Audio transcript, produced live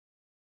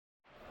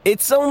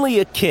It's only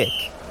a kick,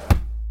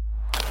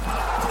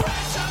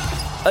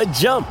 a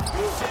jump,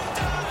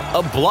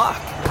 a block.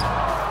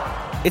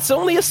 It's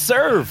only a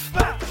serve.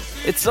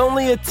 It's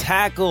only a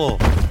tackle,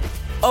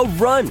 a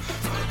run.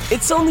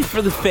 It's only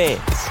for the fans.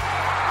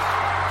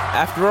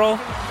 After all,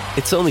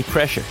 it's only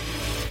pressure.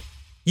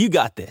 You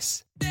got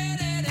this.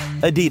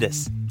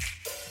 Adidas.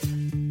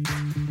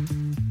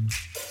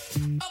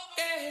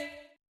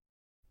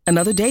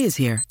 Another day is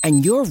here,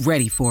 and you're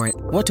ready for it.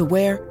 What to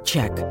wear?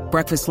 Check.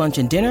 Breakfast, lunch,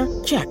 and dinner?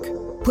 Check.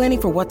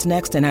 Planning for what's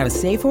next and how to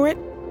save for it?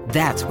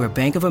 That's where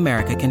Bank of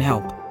America can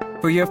help.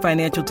 For your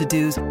financial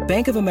to-dos,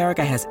 Bank of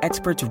America has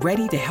experts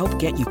ready to help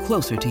get you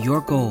closer to your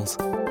goals.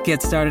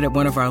 Get started at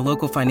one of our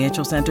local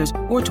financial centers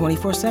or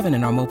 24/7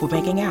 in our mobile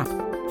banking app.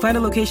 Find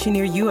a location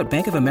near you at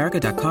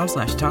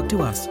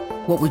bankofamerica.com/talktous.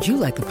 What would you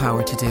like the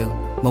power to do?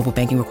 Mobile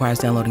banking requires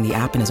downloading the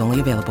app and is only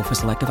available for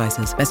select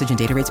devices. Message and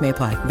data rates may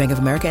apply. Bank of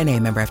America N.A.,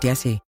 member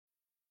FDIC.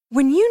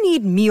 When you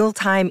need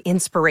mealtime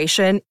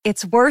inspiration,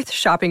 it's worth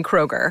shopping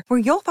Kroger, where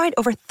you'll find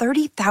over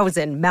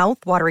 30,000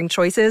 mouth-watering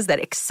choices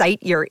that excite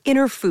your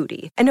inner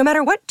foodie. And no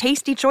matter what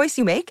tasty choice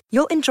you make,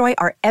 you'll enjoy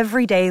our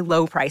everyday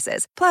low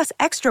prices, plus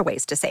extra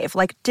ways to save,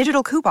 like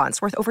digital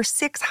coupons worth over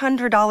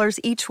 $600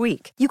 each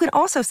week. You can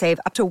also save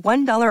up to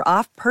 $1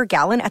 off per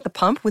gallon at the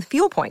pump with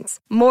fuel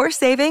points. More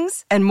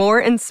savings and more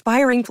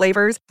inspiring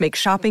flavors make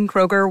shopping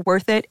Kroger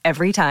worth it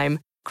every time.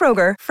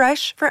 Kroger,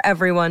 fresh for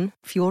everyone.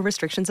 Fuel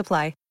restrictions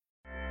apply.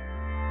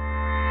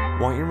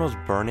 Want your most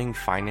burning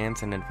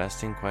finance and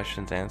investing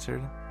questions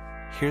answered?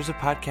 Here's a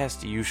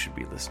podcast you should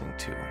be listening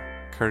to,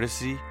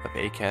 courtesy of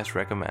Acast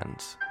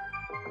Recommends.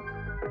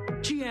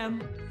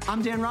 GM,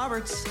 I'm Dan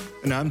Roberts.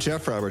 And I'm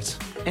Jeff Roberts.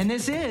 And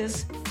this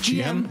is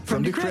GM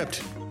from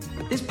Decrypt.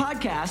 This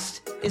podcast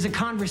is a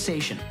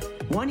conversation,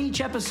 one each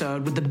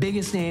episode with the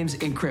biggest names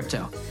in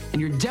crypto.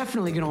 And you're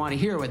definitely going to want to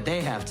hear what they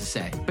have to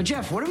say. But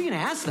Jeff, what are we going to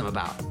ask them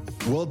about?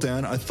 Well,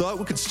 Dan, I thought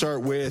we could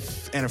start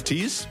with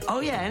NFTs.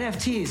 Oh, yeah,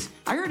 NFTs.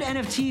 I heard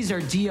NFTs are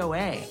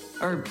DOA,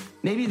 or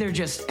maybe they're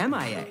just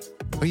MIA.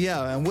 Oh,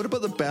 yeah, and what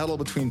about the battle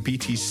between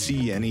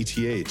BTC and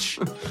ETH?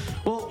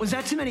 Well, was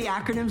that too many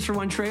acronyms for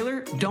one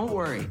trailer? Don't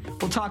worry.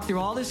 We'll talk through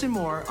all this and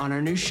more on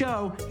our new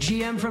show,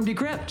 GM from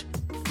Decrypt.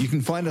 You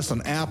can find us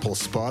on Apple,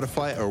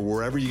 Spotify, or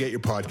wherever you get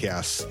your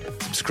podcasts.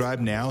 Subscribe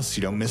now so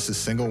you don't miss a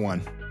single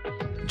one.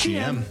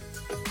 GM.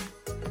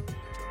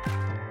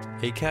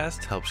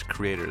 Acast helps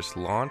creators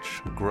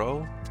launch,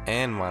 grow,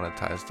 and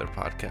monetize their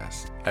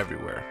podcasts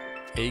everywhere.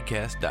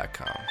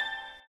 Acast.com.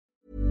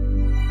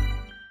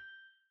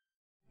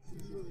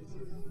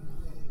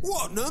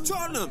 What,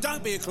 Tottenham?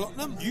 Don't be a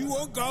Clottenham. You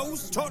want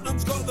goals?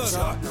 Tottenham's got the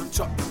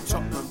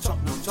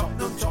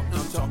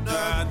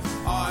Tottenham.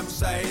 I'm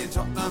saying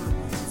Tottenham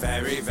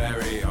very,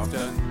 very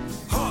often.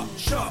 Hot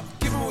shot,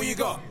 give 'em all you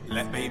got.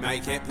 Let me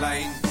make it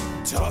plain.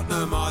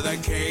 Tottenham are the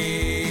kings.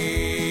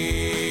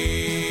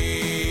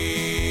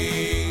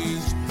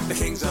 The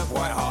kings of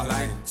White Hart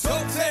Lane.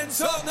 Top 10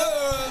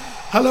 Tottenham!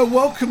 Hello,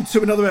 welcome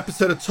to another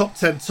episode of Top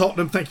 10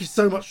 Tottenham. Thank you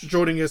so much for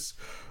joining us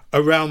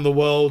around the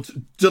world.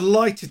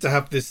 Delighted to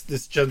have this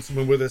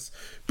gentleman with us.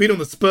 Been on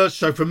the Spurs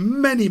show for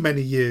many,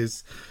 many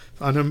years.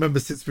 I remember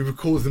since we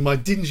recorded in my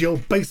dingy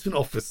old basement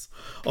office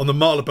on the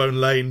Marylebone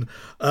Lane.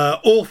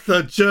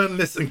 Author,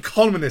 journalist and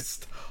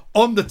columnist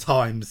on The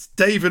Times,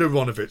 David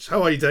Aaronovitch.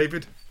 How are you,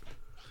 David?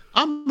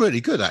 I'm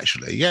really good,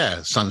 actually.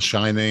 Yeah, sun's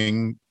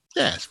shining.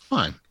 Yeah, it's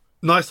fine.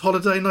 Nice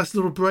holiday, nice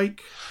little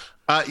break.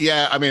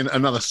 Yeah, I mean,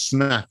 another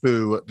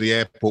snafu at the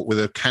airport with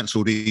a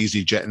cancelled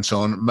EasyJet and so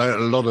on. A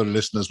lot of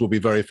listeners will be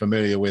very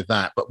familiar with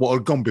that. But what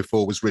had gone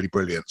before was really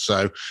brilliant.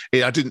 So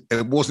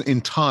it wasn't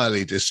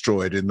entirely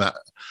destroyed in that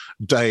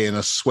day in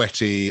a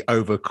sweaty,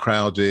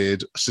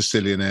 overcrowded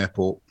Sicilian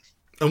airport.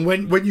 And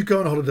when you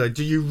go on holiday,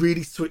 do you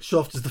really switch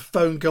off? Does the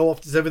phone go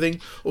off? Does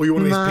everything? Or are you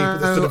one of these people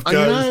that sort of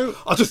goes,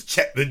 I'll just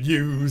check the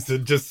news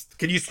and just...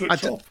 Can you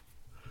switch off?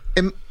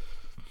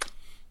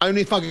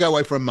 Only if I could go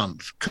away for a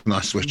month can I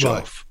switch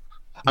off.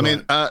 I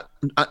mean,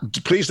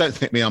 please don't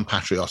think me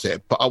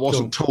unpatriotic, but I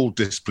wasn't at all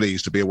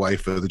displeased to be away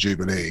for the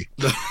Jubilee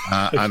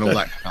and all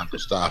that kind of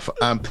stuff.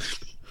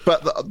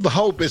 But the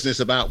whole business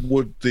about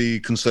would the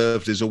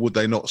Conservatives or would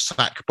they not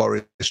sack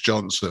Boris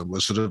Johnson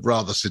was sort of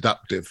rather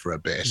seductive for a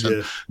bit.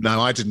 And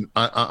no, I didn't.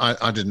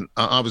 I didn't.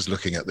 I was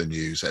looking at the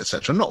news,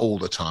 etc. Not all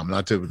the time, and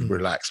I do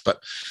relax.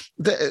 But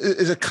there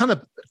is a kind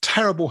of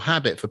terrible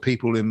habit for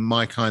people in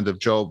my kind of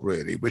job,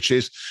 really, which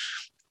is,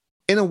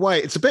 in a way,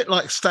 it's a bit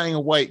like staying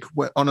awake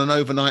on an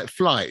overnight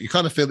flight. You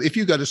kind of feel that if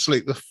you go to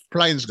sleep, the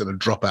plane's going to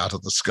drop out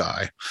of the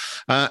sky.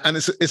 And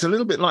it's a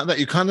little bit like that.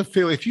 You kind of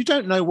feel if you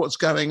don't know what's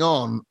going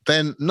on,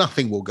 then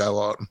nothing will go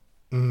on.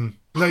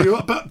 No, you're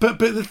right. But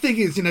the thing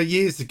is,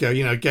 years ago,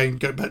 again,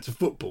 go back to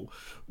football,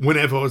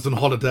 whenever I was on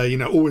holiday,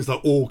 always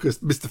like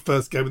August, missed the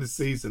first game of the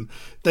season,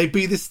 they'd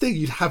be this thing,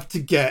 you'd have to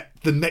get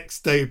the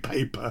next day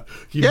paper.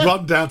 You'd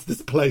run down to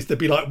this place, there'd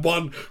be like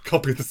one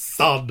copy of The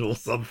Sun or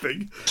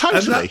something.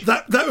 Totally. And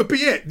that would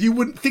be it. You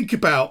wouldn't think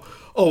about,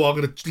 oh, I'm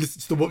going to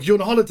listen to the watch. You're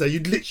on holiday. You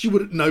literally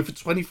wouldn't know for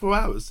 24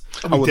 hours.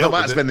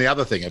 That's been the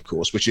other thing, of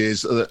course, which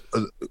is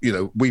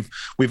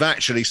we've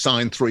actually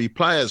signed 3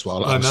 players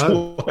while I was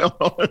on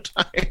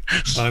holiday.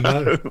 So, I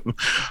know.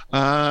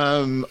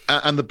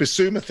 And the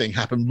Bissouma thing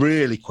happened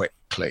really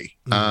quickly.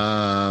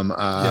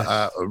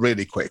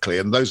 Really quickly.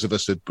 And those of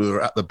us who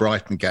were at the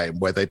Brighton game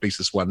where they beat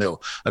us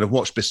 1-0 and have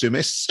watched Bissouma,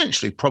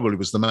 essentially probably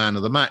was the man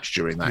of the match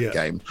during that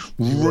game.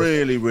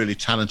 Really, really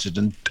talented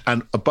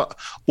but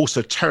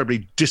also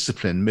terribly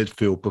disciplined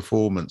midfield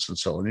performance and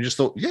so on. You just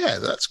thought, yeah,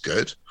 that's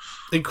good.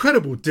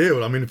 Incredible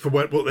deal. I mean, for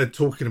what they're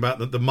talking about,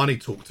 that the money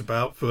talked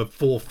about for a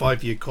 4 or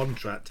 5 year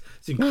contract,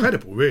 it's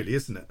incredible, really,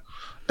 isn't it?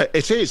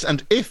 It is.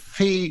 And if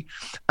he,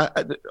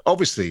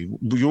 obviously,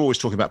 you're always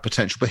talking about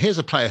potential, but here's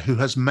a player who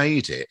has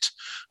made it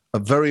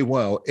very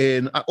well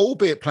in,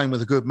 albeit playing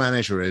with a good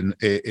manager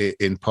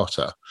in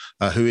Potter,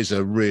 who is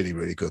a really,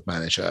 really good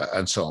manager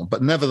and so on.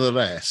 But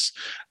nevertheless,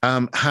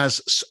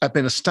 has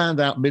been a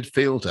standout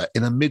midfielder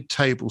in a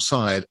mid-table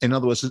side. In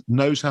other words,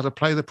 knows how to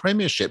play the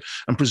Premiership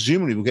and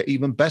presumably will get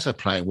even better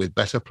playing with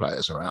better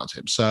players around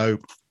him. So,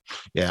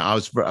 yeah, I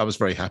was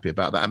very happy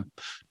about that. And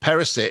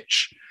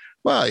Perisic,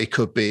 well, he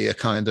could be a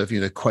kind of,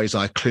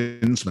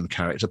 quasi-Klinsmann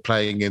character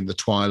playing in the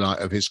twilight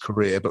of his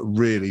career, but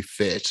really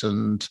fit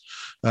and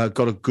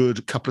got a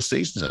good couple of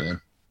seasons in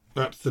him.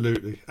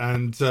 Absolutely.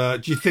 And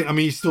do you think,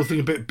 you still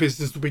think a bit of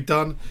business will be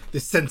done?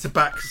 This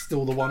centre-back is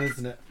still the one,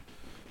 isn't it?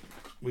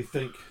 We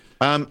think.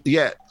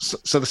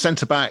 So the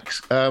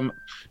centre-backs,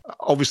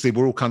 obviously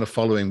we're all kind of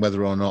following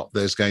whether or not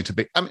there's going to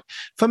be...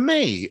 for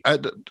me...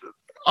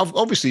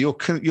 obviously, you're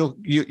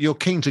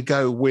keen to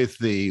go with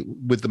the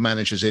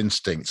manager's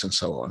instincts and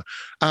so on.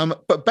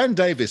 But Ben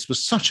Davies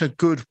was such a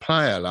good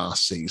player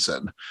last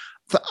season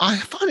that I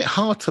find it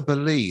hard to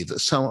believe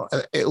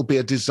that it'll be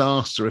a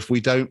disaster if we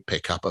don't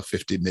pick up a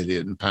 £50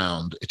 million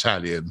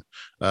Italian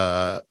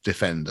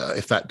defender,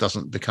 if that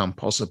doesn't become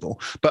possible.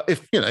 But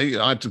if,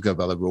 I had to go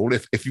by the rule,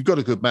 if you've got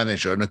a good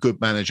manager and a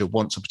good manager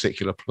wants a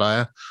particular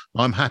player,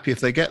 I'm happy if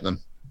they get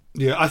them.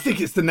 Yeah, I think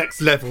it's the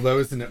next level, though,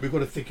 isn't it? We've got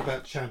to think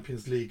about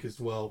Champions League as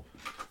well,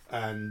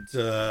 and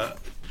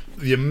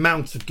the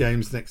amount of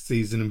games next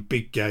season and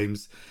big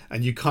games.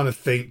 And you kind of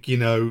think,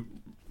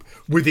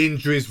 with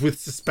injuries, with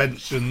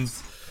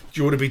suspensions, do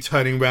you want to be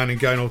turning around and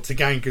going,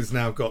 Taganka's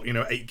now got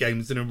 8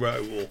 games in a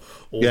row,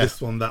 or this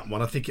one, that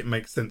one? I think it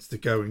makes sense to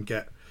go and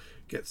get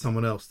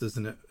someone else,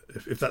 doesn't it?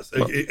 If that's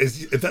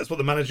what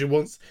the manager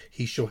wants,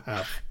 he shall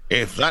have.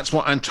 If that's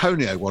what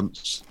Antonio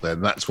wants,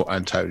 then that's what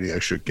Antonio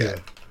should get.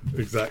 Yeah.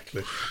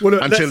 Exactly. Well,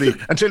 look, until he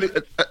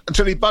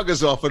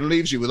buggers off and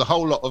leaves you with a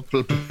whole lot of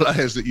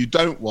players that you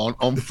don't want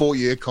on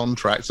 4-year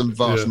contracts and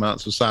vast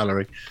amounts of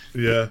salary.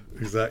 Yeah,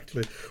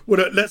 exactly.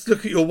 Well, let's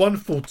look at your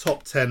wonderful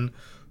top 10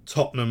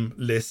 Tottenham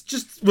list.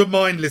 Just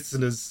remind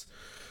listeners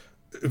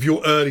of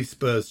your early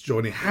Spurs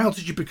journey. How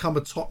did you become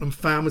a Tottenham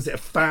fan? Was it a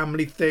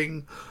family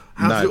thing?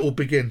 How did it all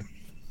begin?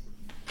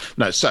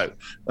 No, so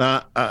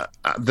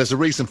there's a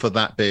reason for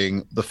that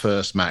being the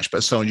first match.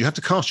 But so you have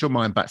to cast your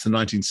mind back to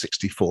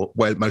 1964,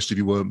 where most of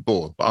you weren't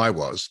born, but I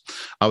was.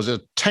 I was a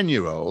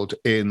 10-year-old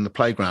in the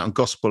playground,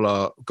 Gospel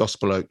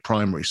Oak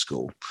Primary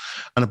School.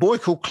 And a boy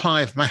called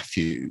Clive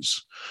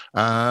Matthews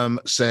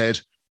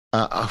said,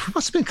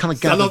 must have been kind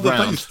of gathered round. I love the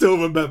fact you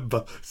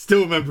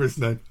still remember his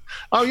name.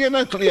 Oh yeah,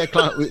 no, yeah,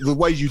 Clive, the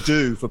way you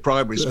do for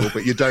primary school,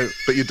 but you don't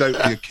for your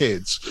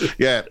kids.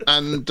 Yeah,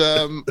 and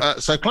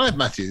so Clive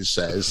Matthews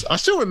says, I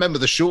still remember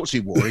the shorts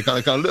he wore. He kind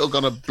of little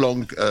kind of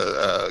blonde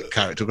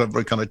character,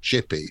 very kind of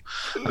chippy,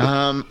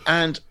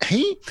 and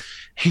he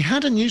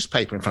had a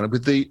newspaper in front of him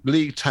with the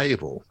league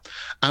table,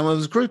 and there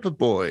was a group of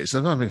boys,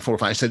 and I think 4 or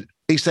 5.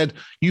 He said,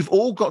 you've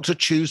all got to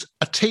choose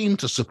a team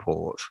to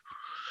support.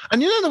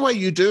 And the way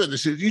you do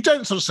it, you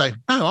don't sort of say,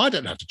 no, I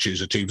don't have to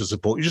choose a team to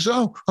support. You just say,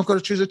 I've got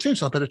to choose a team,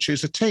 so I better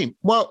choose a team.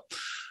 Well,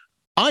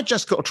 I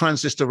just got a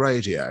transistor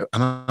radio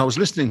and I was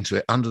listening to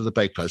it under the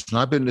bedclothes, and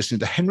I've been listening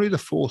to Henry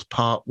IV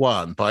Part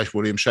 1 by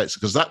William Shakespeare,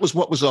 because that was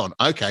what was on.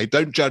 Okay,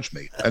 don't judge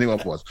me.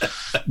 Anyone was.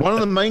 One of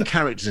the main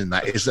characters in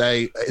that is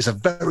a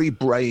very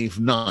brave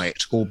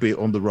knight, albeit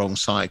on the wrong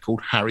side,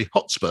 called Harry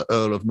Hotspur,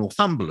 Earl of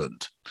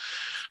Northumberland.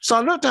 So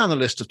I looked down the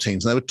list of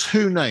teams, and there were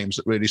 2 names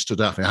that really stood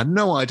out for me. I had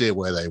no idea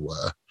where they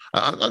were.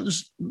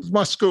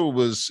 My school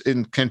was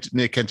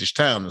near Kentish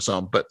Town and so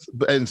on, but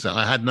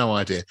I had no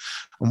idea.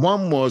 And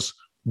one was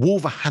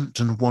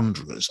Wolverhampton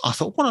Wanderers. I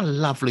thought, what a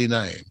lovely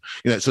name.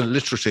 It's a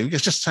literary team.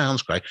 It just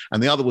sounds great.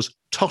 And the other was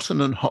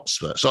Tottenham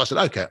Hotspur. So I said,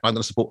 okay, I'm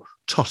going to support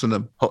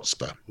Tottenham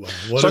Hotspur. Wow,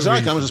 so I said, okay,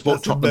 I'm going to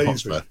support Tottenham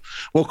Hotspur.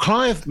 Well,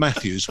 Clive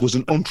Matthews was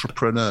an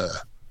entrepreneur.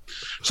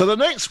 So the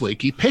next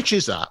week, he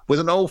pitches up with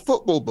an old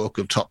football book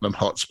of Tottenham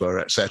Hotspur,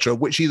 etc.,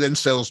 which he then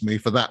sells me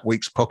for that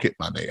week's pocket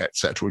money,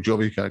 etc., which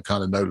obviously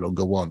kind of no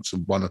longer wants,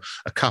 and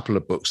a couple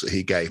of books that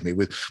he gave me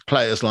with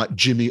players like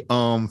Jimmy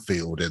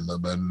Armfield in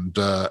them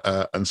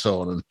and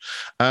so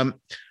on.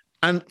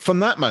 And from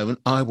that moment,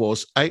 I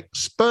was a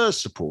Spurs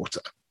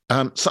supporter.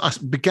 So I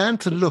began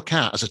to look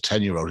out as a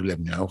 10-year-old,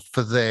 11-year-old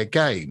for their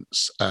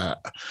games. I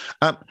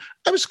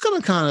was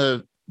kind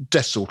of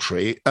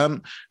desultory.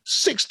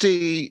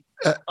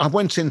 I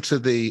went into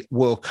the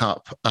World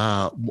Cup,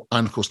 and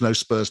of course, no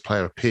Spurs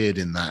player appeared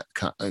in that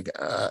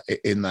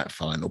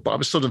final. But I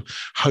was sort of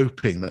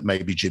hoping that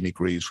maybe Jimmy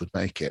Greaves would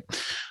make it.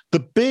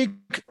 But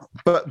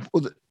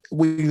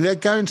we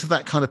go into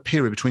that kind of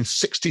period between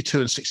 62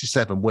 and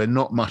 67 where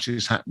not much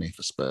is happening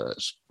for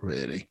Spurs,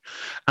 really.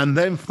 And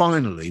then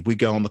finally, we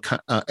go on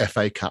the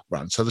FA Cup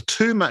run. So the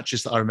two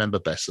matches that I remember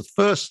best are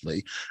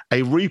firstly,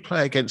 a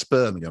replay against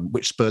Birmingham,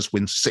 which Spurs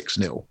win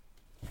 6-0.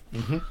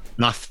 Mm-hmm.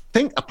 And I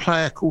think a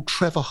player called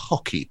Trevor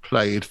Hockey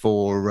played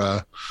for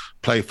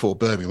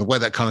Birmingham. The way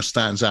that kind of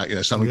stands out,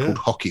 something called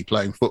hockey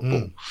playing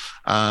football.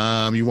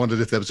 You wondered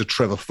if there was a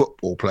Trevor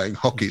Football playing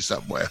hockey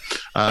somewhere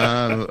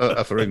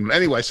for England.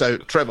 Anyway, so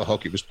Trevor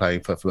Hockey was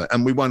playing for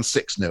and we won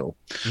 6-0.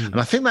 And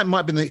I think that might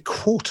have been the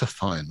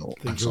quarter-final.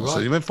 So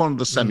you went on to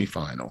the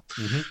semi-final.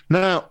 Mm-hmm.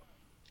 Now,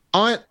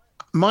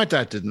 my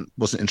dad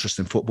wasn't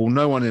interested in football.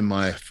 No one in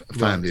my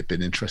family had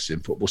been interested in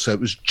football, so it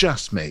was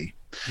just me.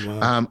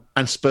 Wow.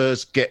 And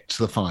Spurs get to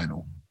the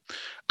final.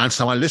 And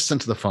so I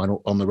listened to the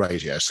final on the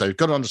radio. So you've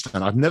got to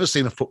understand, I've never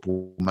seen a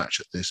football match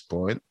at this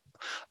point.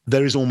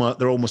 There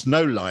are almost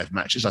no live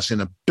matches. I've seen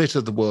a bit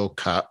of the World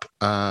Cup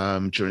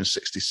during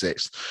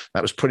 66.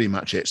 That was pretty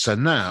much it. So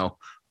now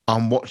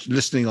I'm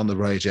listening on the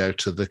radio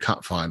to the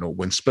cup final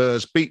when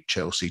Spurs beat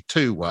Chelsea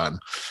 2-1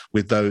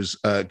 with those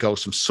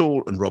goals from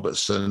Saul and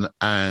Robertson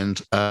and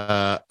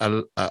a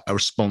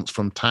response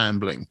from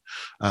Tambling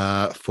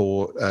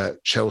for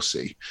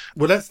Chelsea.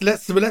 Well,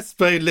 let's you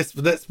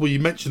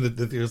mentioned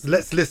the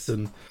let's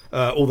listen.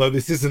 Although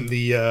this isn't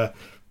the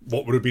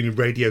what would have been a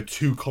Radio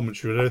 2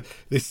 commentary.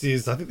 This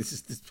is I'm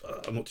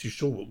not too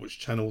sure which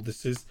channel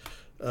this is.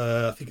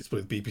 I think it's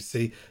probably the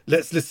BBC.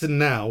 Let's listen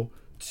now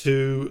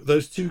to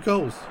those two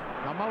goals.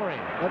 Now Mullery,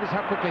 notice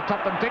how quickly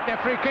Tottenham take their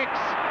free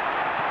kicks.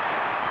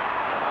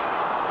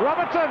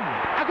 Robertson,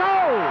 a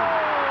goal!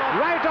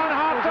 Right on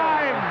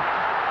half-time.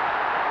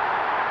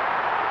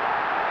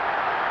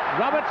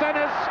 Robertson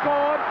has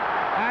scored,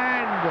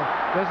 and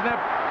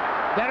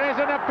there is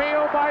an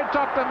appeal by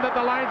Tottenham that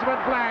the linesman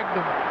flagged.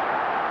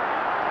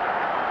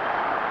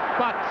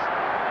 But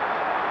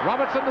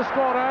Robertson, the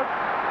scorer.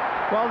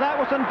 Well, that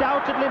was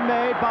undoubtedly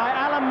made by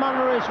Alan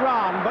Munro's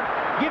run, but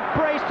give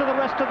praise to the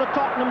rest of the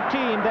Tottenham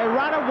team. They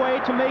ran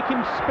away to make him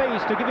space,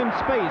 to give him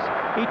space.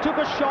 He took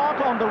a shot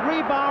on the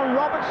rebound.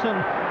 Robertson,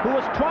 who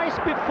was twice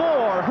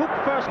before, hooked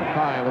first.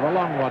 High with a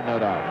long one,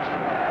 no doubt.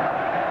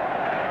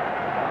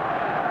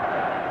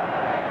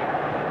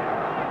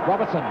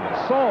 Robertson,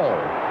 Saul.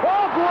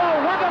 Oh,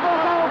 goal! Wonderful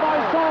goal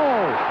by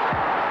Saul!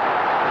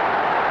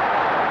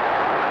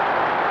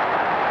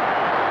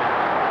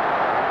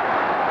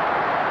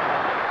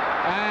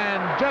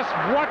 Just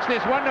watch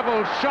this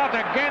wonderful shot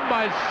again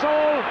by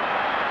Saul.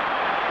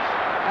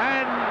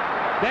 And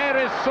there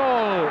is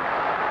Saul,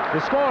 the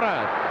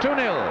scorer,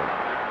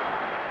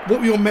 2-0. What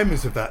were your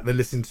memories of that, then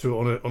listening to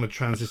it on a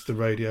transistor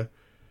radio?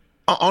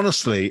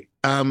 Honestly,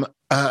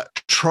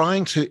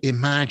 trying to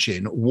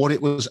imagine what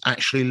it was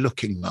actually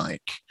looking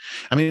like.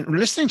 I mean,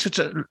 listening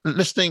to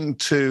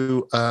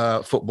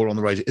football on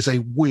the radio is a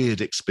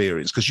weird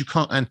experience because you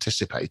can't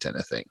anticipate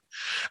anything.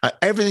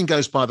 Everything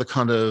goes by the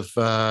kind of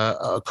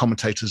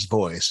commentator's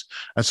voice,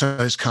 and so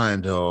it's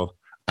kind of.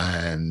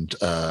 And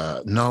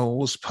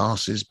Knowles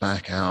passes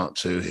back out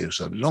to his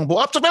long ball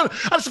up to Bill.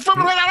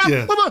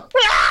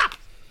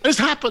 It's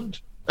happened.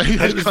 And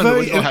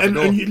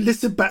you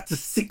listen back to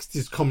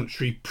 60s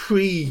commentary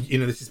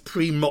this is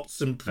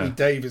pre-Motson,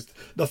 pre-Davis,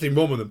 nothing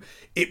wrong with them.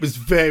 It was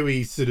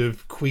very sort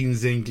of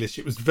Queen's English.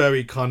 It was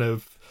very kind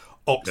of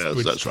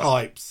Oxbridge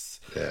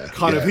types. Yeah,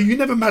 of who you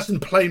never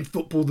imagined playing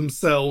football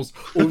themselves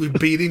or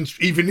being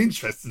even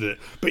interested in it.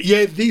 But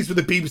these were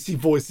the BBC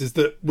voices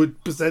that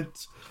would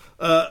present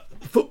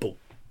football.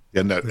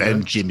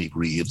 And Jimmy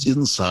Greaves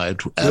inside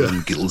to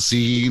Alan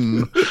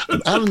Gilzine.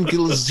 And Alan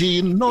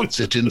Gilzine nods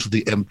it into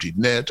the empty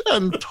net,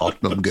 and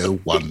Tottenham go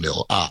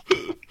 1-0 up.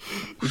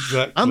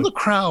 Exactly. And the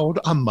crowd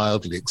are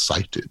mildly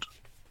excited.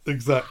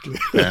 Exactly.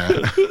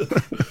 Yeah.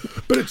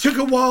 But it took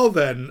a while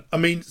then. I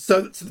mean,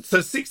 so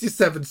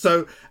 67.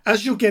 So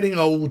as you're getting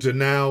older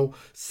now,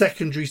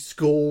 secondary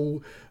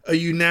school, are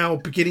you now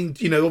beginning,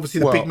 obviously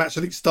the big match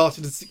I think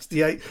started in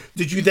 68.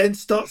 Did you then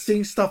start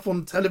seeing stuff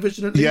on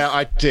television at least? Yeah,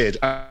 I did.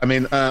 I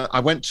mean, I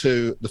went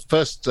to the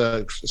first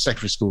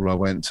secondary school I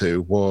went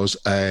to was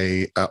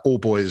a all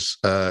boys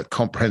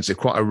comprehensive,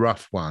 quite a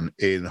rough one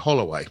in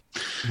Holloway.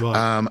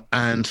 Right.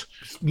 And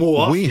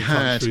more we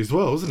had as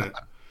well, isn't it?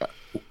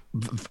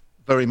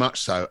 Very much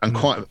so. And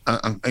quite,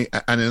 and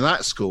in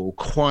that school,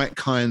 quite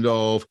kind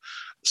of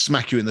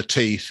smack you in the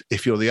teeth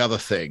if you're the other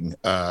thing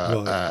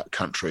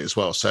country as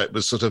well. So it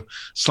was sort of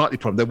slightly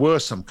problem. There were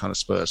some kind of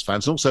Spurs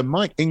fans. And also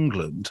Mike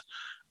England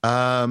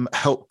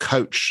helped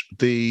coach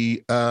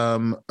the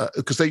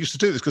because they used to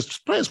do this because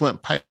players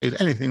weren't paid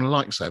anything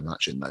like so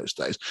much in those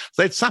days.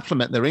 So they'd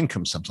supplement their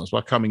income sometimes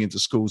by coming into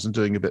schools and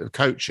doing a bit of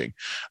coaching.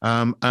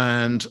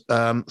 And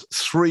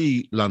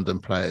 3 London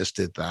players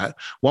did that.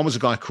 One was a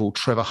guy called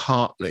Trevor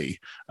Hartley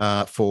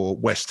for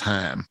West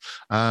Ham,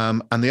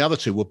 and the other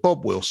 2 were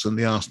Bob Wilson,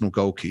 the Arsenal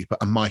goalkeeper,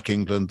 and Mike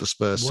England, the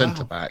Spurs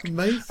centre back.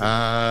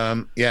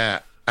 Amazing. Yeah.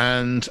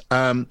 And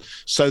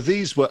so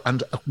these were,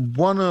 and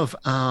one of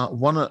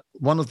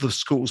the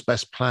school's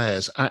best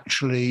players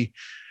actually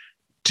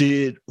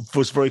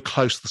was very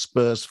close to the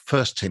Spurs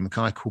first team. A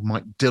guy called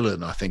Mike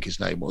Dillon, I think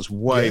his name was,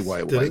 way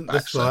back.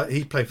 That's right.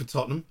 He played for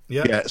Tottenham.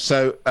 Yeah.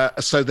 So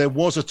there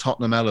was a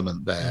Tottenham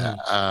element there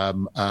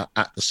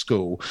at the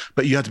school,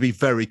 but you had to be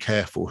very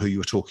careful who you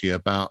were talking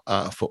about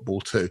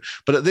football to.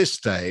 But at this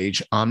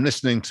stage, I'm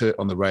listening to it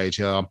on the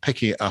radio. I'm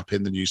picking it up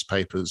in the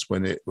newspapers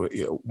when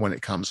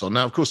it comes on.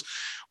 Now, of course,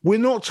 we're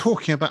not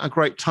talking about a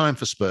great time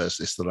for Spurs.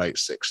 This the late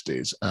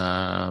 60s,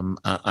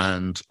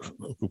 and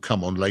we'll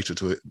come on later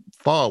to it,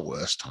 far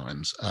worse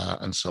times,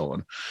 and so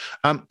on.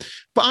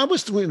 But I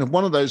was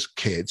one of those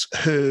kids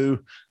who,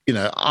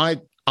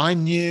 I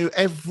knew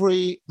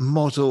every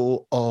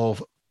model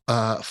of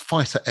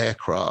fighter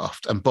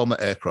aircraft and bomber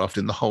aircraft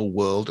in the whole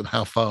world and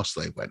how fast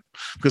they went,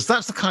 because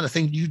that's the kind of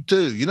thing you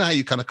do. You know how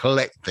you kind of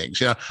collect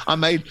things. I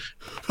made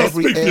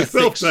every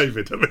yourself,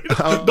 David.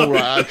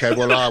 Right, okay.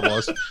 Well, I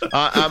was.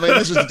 I mean,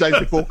 this was the day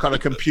before kind of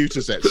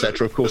computers,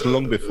 etc. Of course,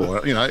 long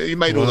before. You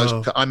made all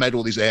those. I made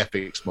all these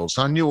Airfix models.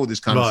 So I knew all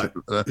these kind of.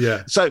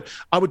 Yeah. So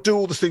I would do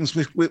all the things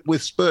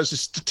with Spurs'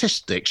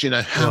 statistics.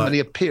 How many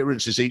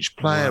appearances each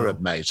player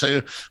had made.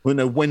 So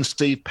when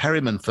Steve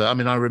Perryman.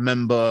 I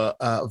remember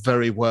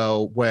very well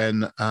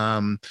when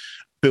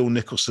Bill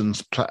Nicholson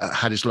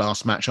had his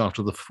last match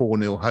after the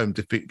 4-0 home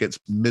defeat against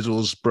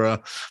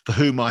Middlesbrough, for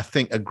whom I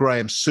think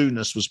Graham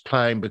Souness was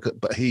playing,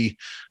 but he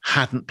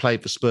hadn't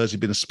played for Spurs. He'd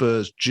been a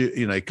Spurs,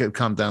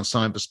 come down,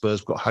 signed for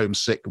Spurs, got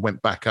homesick,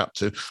 went back up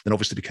to, then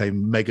obviously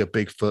became mega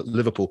big for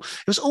Liverpool.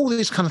 It was all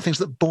these kind of things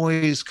that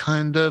boys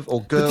kind of,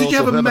 or girls. But did you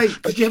have a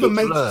mate? Did you have a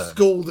mate at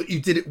school that you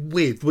did it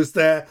with? Was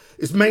there?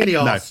 It's mainly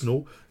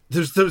Arsenal. There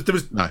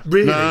was no,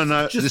 really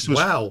no. Just, this was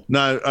wow.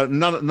 No,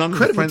 none of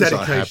the friends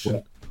dedication. I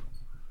had.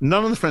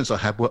 None of the friends I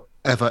had were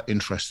ever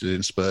interested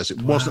in Spurs.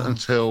 It wasn't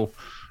until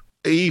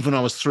even I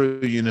was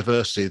through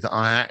university that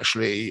I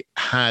actually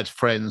had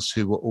friends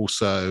who were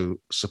also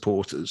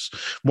supporters.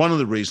 One of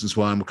the reasons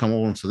why, and we'll come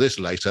on to this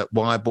later,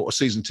 why I bought a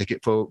season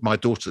ticket for my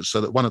daughters so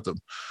that one of them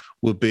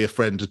would be a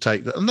friend to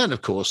take that. And then,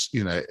 of course,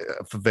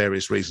 for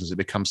various reasons, it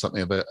becomes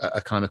something of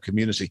a kind of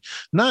community.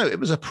 No, it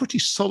was a pretty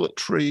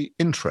solitary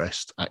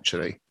interest,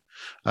 actually.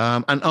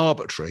 And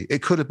arbitrary.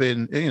 It could have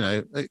been,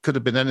 it could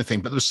have been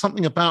anything, but there was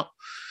something about,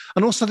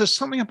 and also there's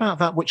something about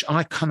that which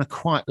I kind of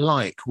quite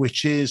like,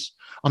 which is,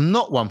 I'm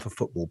not one for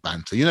football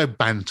banter.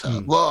 Banter.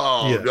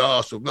 Whoa,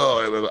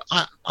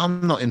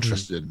 I'm not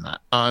interested in that.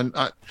 I'm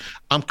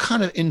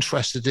kind of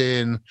interested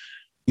in,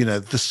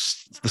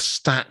 the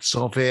stats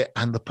of it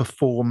and the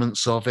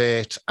performance of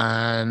it,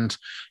 and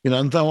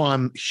and though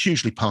I'm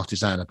hugely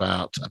partisan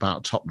about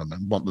Tottenham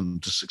and want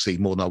them to succeed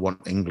more than I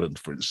want England,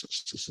 for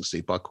instance, to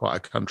succeed by quite a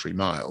country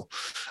mile,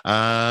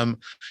 and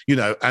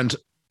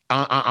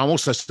I'm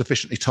also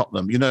sufficiently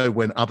Tottenham.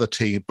 When other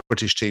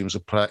British teams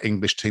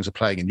English teams are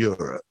playing in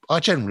Europe,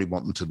 I generally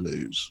want them to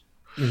lose.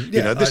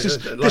 This is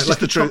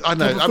the truth. I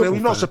know. We're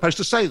not supposed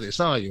to say this,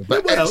 are you?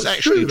 But it's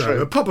actually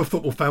true. A proper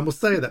football fan will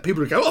say that.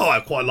 People will go, I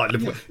quite like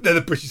Liverpool. They're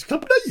the British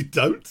club. No, you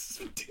don't. It's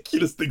a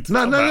ridiculous thing to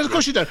No, of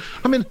course you don't.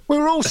 We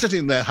were all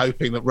sitting there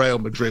hoping that Real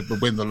Madrid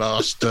would win the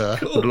last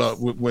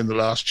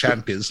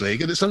Champions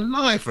League, and it's a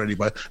lie for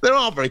anybody. There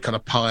are very kind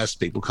of pious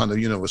people, kind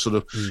of, sort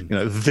of,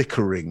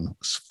 vicaring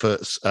for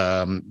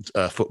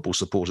football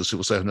supporters who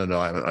will say, no,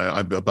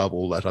 I'm above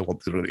all that. I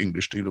want the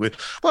English team to win.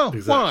 Well,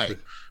 exactly.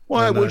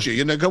 Why would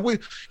you?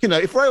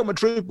 If Real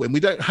Madrid win, we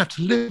don't have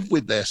to live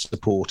with their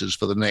supporters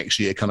for the next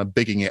year, kind of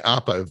bigging it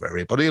up over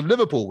everybody. If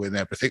Liverpool win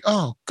everything,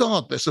 oh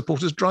God, their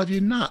supporters drive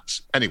you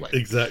nuts. Anyway,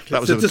 exactly.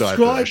 That was a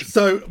diversion.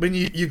 So,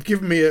 you've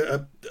given me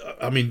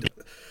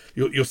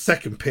your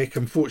second pick.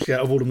 Unfortunately,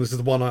 out of all of them, this is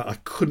the one I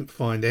couldn't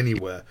find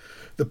anywhere.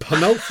 The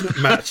penultimate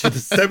match of the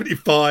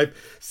 76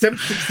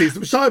 season,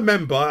 which I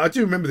remember. I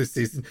do remember this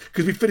season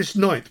because we finished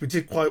 9th. We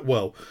did quite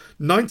well.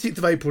 19th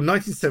of April,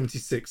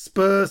 1976,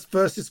 Spurs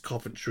versus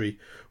Coventry.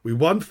 We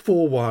won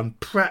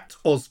 4-1. Pratt,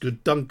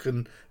 Osgood,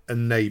 Duncan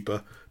and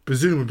Neighbour.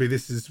 Presumably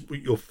this is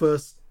your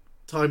first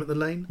time at the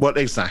Lane? Well,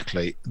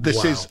 exactly.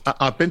 This is,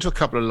 I've been to a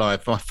couple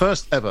of my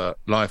first ever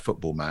live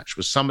football match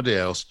was somebody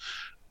else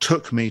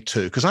took me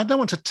to, because I don't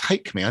want to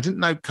take me. I didn't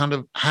know kind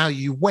of how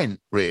you went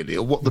really,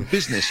 or what the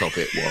business of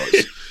it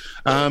was.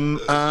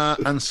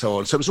 And so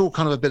on. So it was all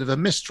kind of a bit of a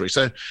mystery.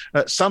 So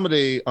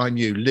somebody I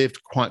knew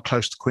lived quite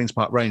close to Queen's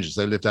Park Rangers.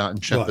 They lived out in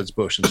Shepherd's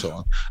Bush and so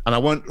on. And I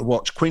went to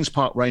watch Queen's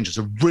Park Rangers,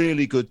 a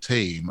really good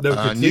team.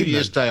 New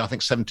Year's Day, I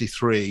think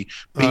 73,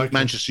 beat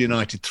Manchester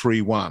United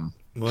 3-1.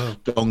 Wow.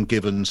 Don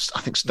Givens,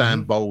 I think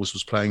Stan Bowles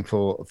was playing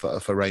for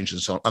Rangers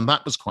and so on, and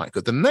that was quite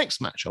good. The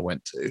next match I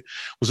went to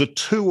was a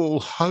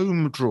 2-2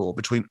 home draw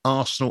between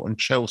Arsenal and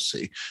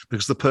Chelsea,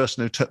 because the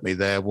person who took me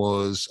there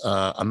was,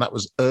 and that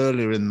was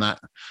earlier in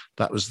that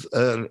was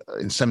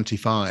in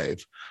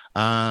 75.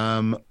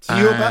 So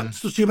you're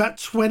about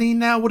 20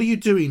 now. What are you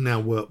doing now,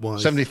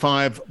 work-wise?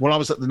 75. Well, I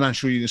was at the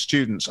National Union of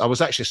Students. I was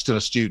actually still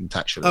a student,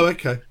 actually. Oh,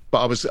 okay.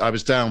 But I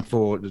was down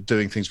for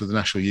doing things with the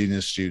National Union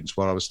of Students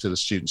while I was still a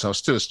student. So I was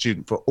still a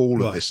student for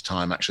all of this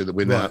time, actually, that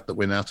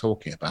we're now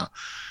talking about.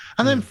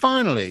 And then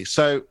finally,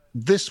 so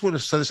this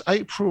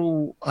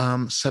April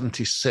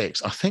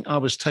 76. I think I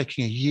was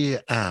taking a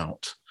year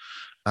out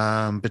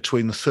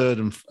between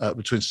second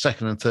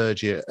and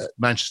third year at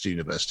Manchester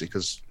University,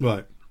 because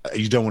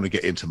you don't want to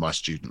get into my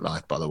student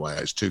life, by the way.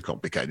 It's too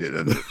complicated,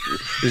 and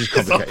this is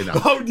complicated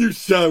enough. Oh, you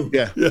show.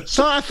 Yeah.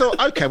 So I thought,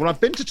 okay, well, I've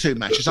been to 2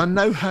 matches. I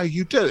know how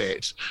you do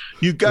it.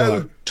 You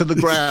go to the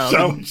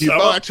ground, you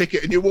buy a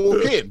ticket, and you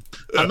walk in.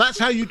 And that's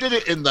how you did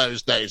it in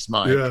those days,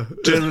 Mike. Yeah.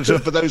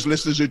 For those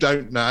listeners who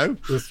don't know,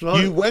 that's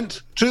right. You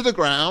went to the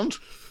ground.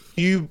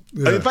 In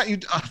fact,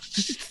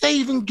 did they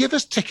even give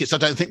us tickets? I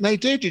don't think they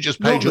did. You just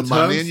paid your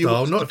money and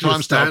the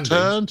turnstile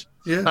turned.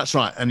 Yeah, that's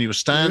right. And you were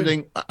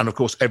standing, and of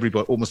course,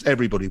 almost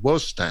everybody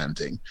was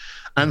standing.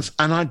 And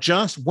I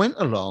just went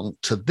along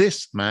to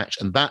this match,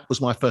 and that was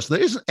my first. There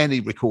isn't any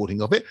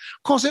recording of it.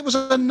 Of course, it was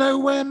a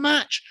nowhere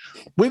match.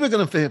 We were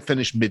going to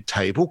finish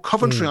mid-table.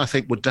 Coventry, I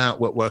think,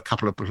 were a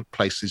couple of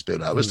places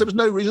below us. There was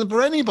no reason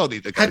for anybody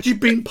to go. Had you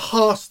been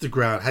past the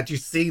ground? Had you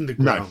seen the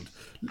ground? No.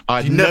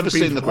 I'd never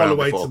seen the ground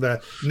before.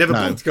 Never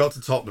been to go up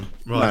to Tottenham.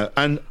 Right.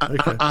 No.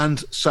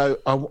 And so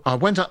I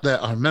went up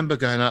there. I remember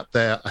going up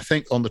there, I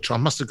think on the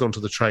train. I must have gone to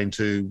the train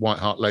to White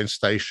Hart Lane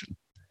Station.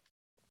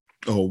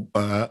 And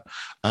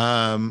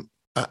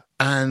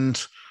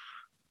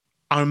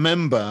I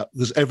remember,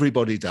 because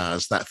everybody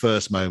does, that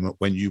first moment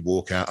when you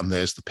walk out and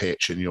there's the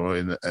pitch and you're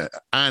in,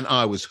 and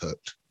I was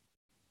hooked.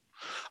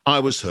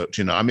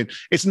 You know. I mean,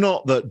 it's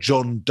not that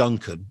John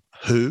Duncan,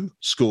 who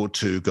scored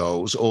 2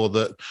 goals, or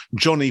that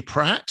Johnny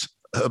Pratt,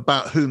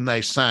 about whom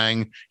they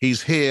sang,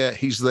 he's here,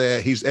 he's there,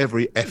 he's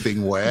every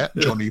effing where,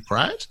 Johnny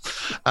Pratt,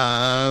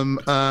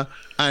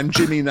 and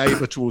Jimmy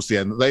Neighbour towards the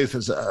end.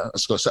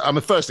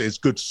 Firstly, it's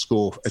good to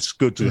score. It's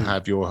good to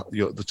have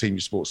the team you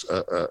support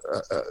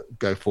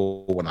go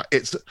forward.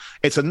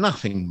 It's a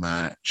nothing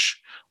match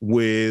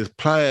with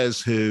players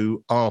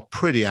who are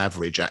pretty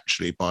average,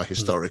 actually, by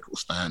historical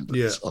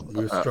standards on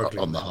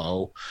the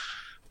whole.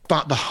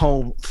 But the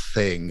whole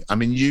thing, I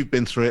mean, you've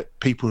been through it.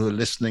 People who are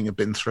listening have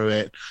been through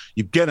it.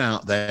 You get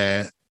out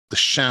there, the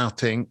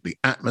shouting, the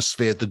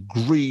atmosphere, the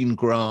green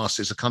grass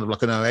is a kind of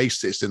like an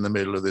oasis in the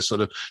middle of this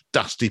sort of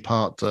dusty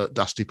part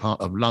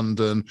of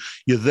London.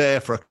 You're there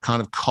for a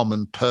kind of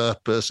common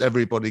purpose.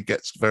 Everybody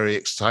gets very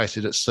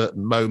excited at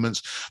certain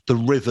moments. The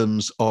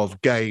rhythms of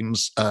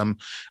games, and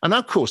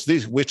of course,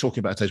 we're talking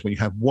about days when you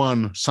have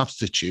one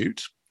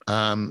substitute.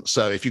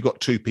 So if you've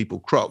got 2 people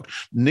crocked,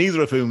 they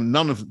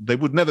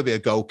would never be a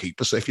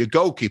goalkeeper. So if your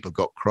goalkeeper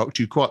got crocked,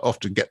 you quite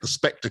often get the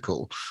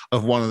spectacle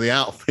of one of the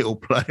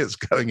outfield players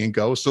going in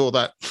goal. Saw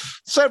that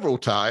several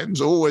times.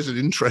 Always an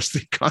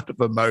interesting kind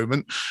of a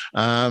moment,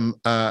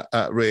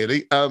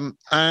 really.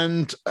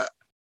 And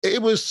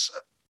it was.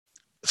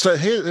 So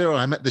here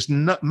I met this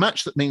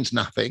match that means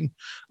nothing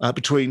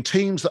between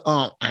teams that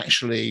aren't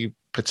actually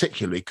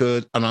particularly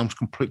good, and I'm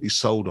completely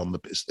sold on the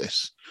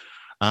business.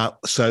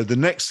 So the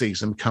next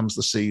season becomes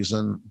the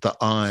season that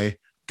I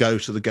go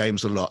to the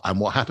games a lot. And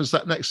what happens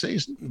that next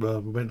season?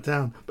 Well, we went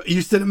down. But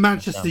you still at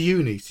Manchester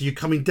Uni, so you're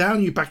coming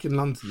down, you're back in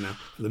London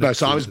now?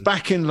 I was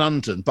back in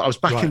London, but I was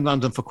back in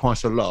London for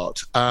quite a lot.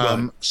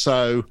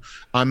 So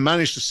I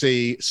managed to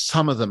see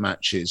some of the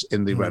matches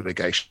in the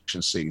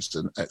relegation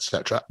season,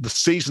 etc. The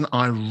season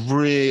I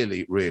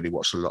really, really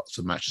watched lots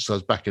of matches, so I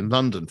was back in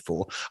London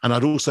for, and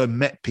I'd also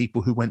met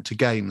people who went to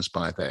games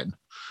by then.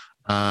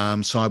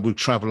 So I would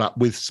travel up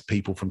with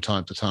people from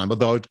time to time,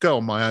 although I'd go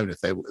on my own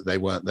if they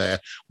weren't there.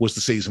 Was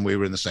the season we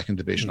were in the 2nd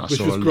division. I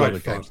saw a lot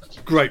of games.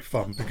 Great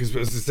fun, because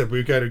as I said, we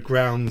would go to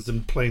grounds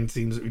and playing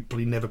teams that we'd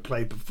probably never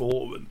played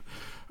before,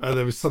 and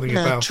there was something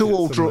about 2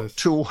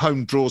 all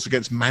home draws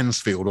against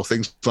Mansfield or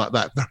things like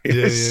that.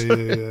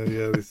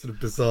 Yeah. These sort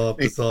of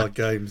bizarre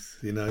games,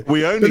 you know.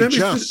 We only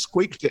just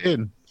squeaked it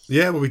in.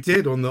 Yeah, well, we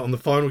did on the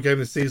final game of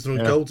the season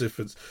on goal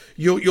difference.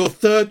 Your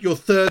third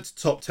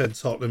top 10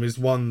 Tottenham is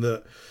one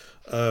that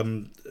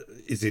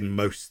is in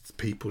most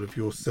people of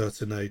your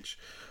certain age.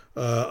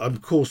 I'm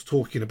of course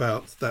talking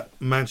about that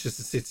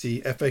Manchester City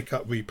FA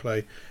Cup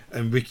replay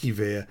and Ricky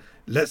Villa.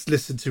 Let's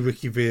listen to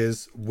Ricky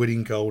Villa's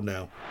winning goal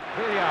now.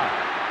 Villa.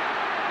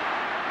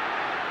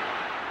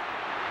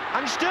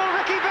 And still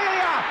Ricky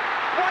Villa.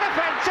 What a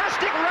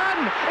fantastic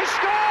run. He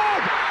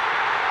scored.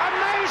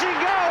 Amazing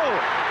goal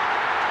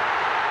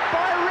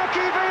by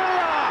Ricky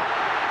Villa.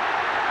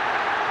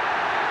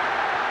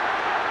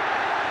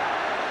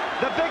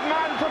 The big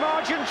man from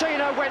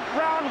Argentina went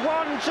round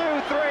 1, 2,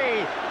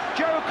 3.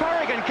 Joe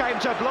Corrigan came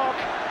to block,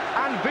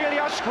 and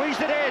Villa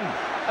squeezed it in.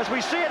 As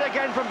we see it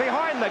again from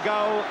behind the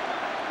goal,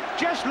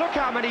 just look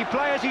how many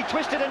players he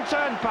twisted and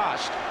turned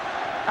past,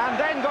 and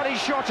then got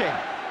his shot in.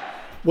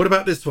 What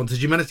about this one?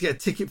 Did you manage to get a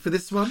ticket for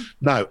this one?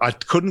 No, I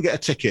couldn't get a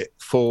ticket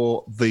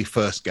for the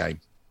first game.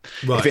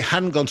 Right. If it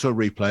hadn't gone to a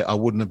replay, I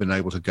wouldn't have been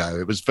able to go.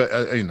 It was,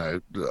 I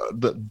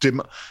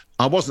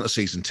wasn't a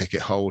season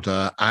ticket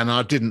holder, and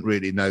I didn't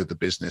really know the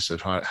business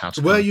of how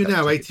to. Where are you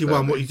now,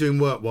 81? What are you doing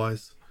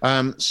work-wise?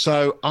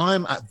 So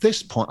I'm at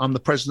this point, I'm the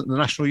president of the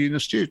National Union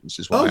of Students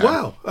as well. Oh,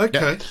 wow.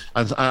 Okay.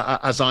 Yeah.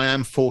 As I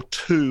am for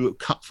 2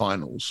 cup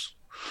finals.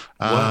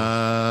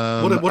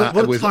 Wow. What a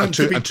with time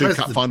to be two president.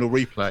 cup final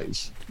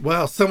replays.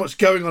 Wow, so much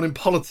going on in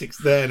politics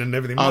then and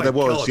everything. Oh, there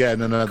was, God. yeah,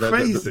 no,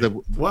 crazy.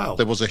 Wow,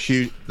 there was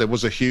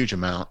a huge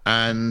amount,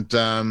 and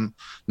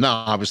no,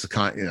 I was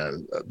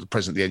the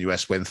president of the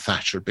NUS when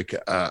Thatcher.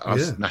 I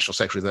was national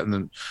secretary then, and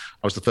then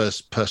I was the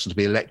first person to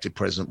be elected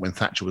president when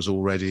Thatcher was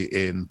already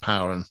in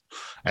power. And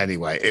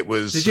anyway, it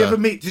was. Did you ever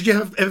meet? Did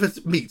you ever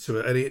meet to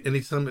it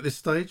any time at this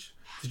stage?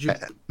 Did you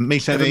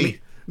meet any?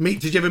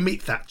 Did you ever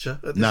meet Thatcher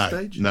at this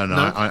stage? No.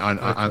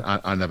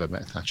 I never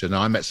met Thatcher. No,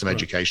 I met some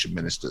education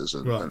ministers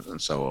and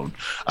so on,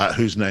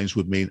 whose names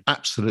would mean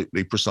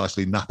absolutely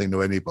precisely nothing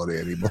to anybody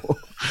anymore,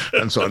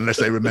 and so unless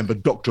they remember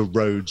Dr.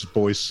 Rhodes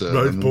Boyson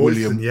and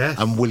William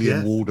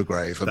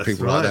Waldegrave and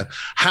people like that.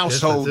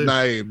 Household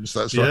names.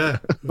 That's right.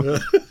 Yeah.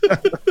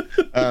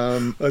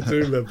 I do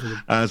remember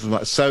them.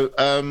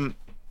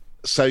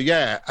 So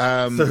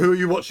who are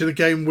you watching the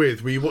game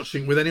with? Were you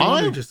watching with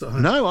anyone? Or just at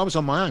home? No, I was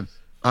on my own.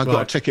 I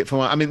got a ticket for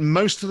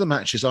most of the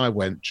matches I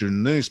went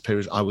during these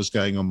periods, I was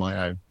going on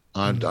my own.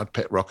 I'd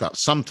pick rock up.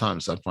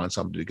 Sometimes I'd find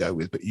somebody to go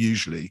with, but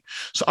usually.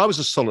 So I was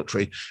a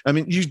solitary. I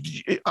mean,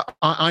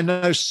 I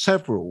know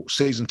several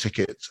season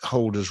ticket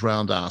holders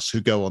around us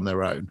who go on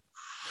their own,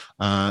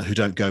 who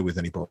don't go with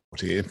anybody.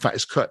 In fact,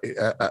 it's quite,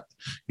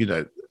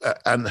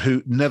 and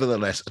who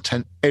nevertheless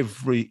attend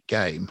every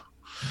game.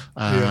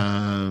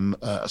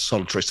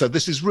 Solitary. So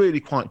this is really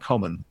quite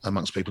common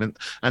amongst people,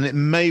 and it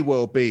may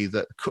well be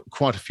that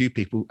quite a few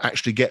people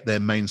actually get their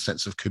main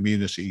sense of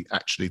community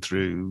actually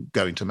through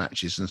going to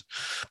matches and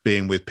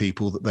being with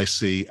people that they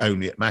see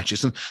only at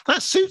matches, and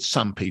that suits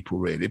some people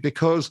really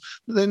because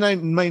they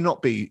may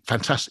not be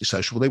fantastically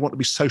sociable. They want to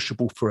be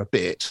sociable for a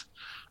bit.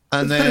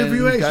 And then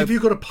if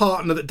you've got a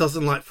partner that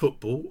doesn't like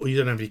football, or you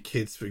don't have any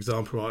kids, for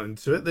example, right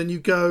into it, then you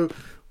go,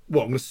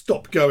 well, I'm going to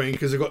stop going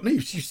because I've got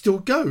news. You still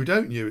go,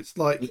 don't you? It's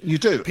like you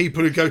do.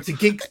 People who go to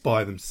gigs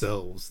by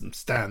themselves and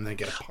stand there,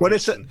 get a pint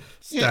it's a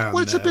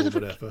bit of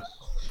whatever.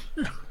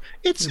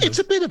 It's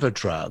a bit of a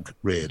drug,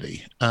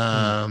 really,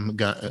 going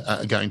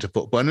to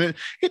football. And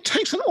it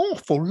takes an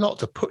awful lot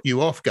to put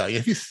you off going.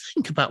 If you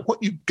think about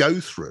what you go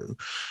through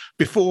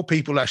before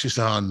people actually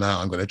say, oh, no,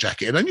 I'm going to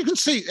jack it in. And you can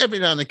see every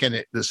now and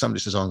again that somebody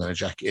says, oh, I'm going to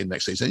jack it in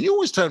next season. And you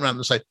always turn around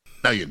and say,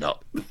 no, you're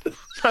not.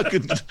 No,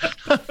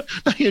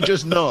 you're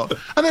just not.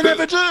 And they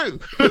never do.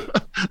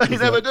 They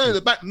never do.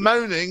 They're back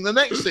moaning the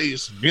next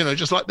season,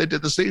 just like they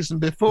did the season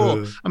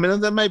before. I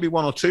mean, there may be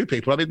one or two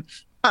people. I mean,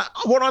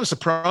 what I'm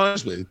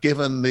surprised with,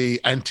 given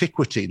the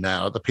antiquity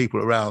now of the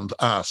people around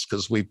us,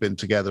 because we've been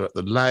together at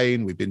the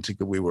Lane, we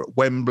were at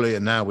Wembley,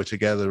 and now we're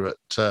together at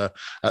the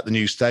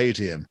new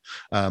stadium,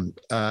 and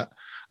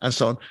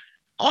so on.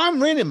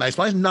 I'm really amazed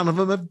by none of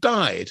them have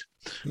died.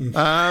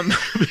 Some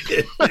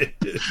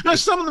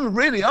of them are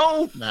really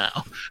old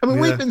now. I mean,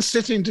 we've been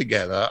sitting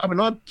together. I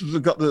mean, I've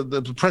got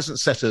the present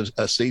set of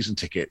season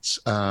tickets,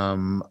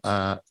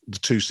 the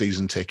 2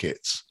 season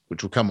tickets,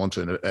 which we'll come on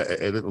to in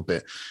a little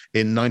bit,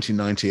 in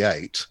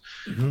 1998.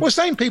 Well,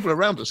 same people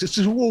around us. It's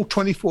all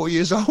 24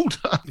 years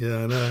older.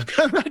 Yeah, I know.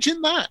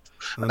 Imagine that.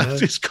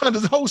 It's kind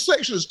of the whole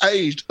section has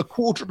aged a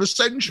quarter of a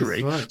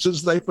century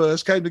since they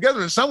first came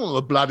together, and some of them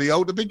are bloody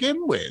old to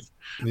begin with.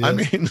 Yeah. I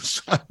mean,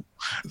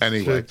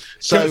 anyway.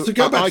 So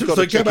go back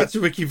to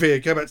Ricky Villa.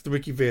 Go back to the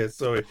Ricky Villa.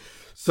 Sorry.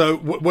 So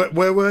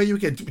where were you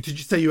again? Did you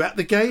say you were at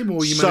the game,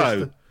 or you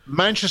managed to...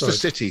 Manchester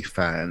City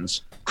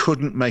fans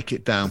couldn't make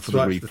it down for the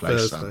replay.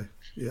 So.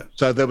 Yeah.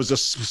 So there was a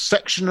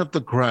section of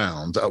the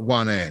ground at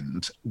one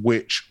end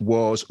which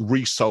was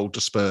resold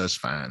to Spurs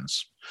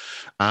fans,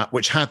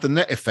 which had the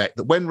net effect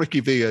that when Ricky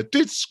Villa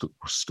did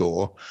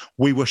score,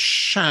 we were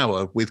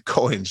showered with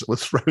coins that were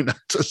thrown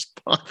at us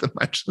by the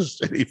Manchester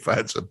City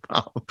fans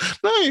above.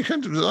 No, you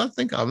can. I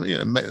think I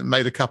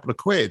made a couple of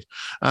quid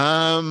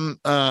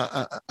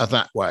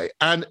that way,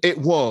 and it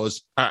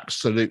was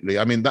absolutely.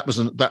 I mean,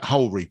 that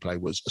whole replay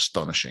was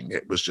astonishing.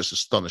 It was just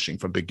astonishing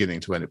from beginning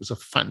to end. It was a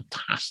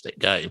fantastic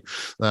game.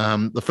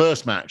 The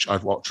first match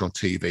I've watched on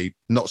TV,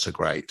 not so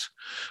great.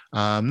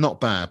 Not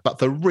bad, but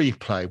the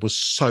replay was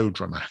so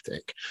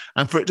dramatic,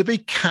 and for it to be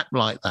capped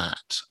like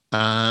that.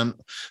 My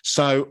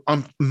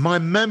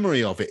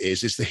memory of it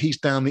is that he's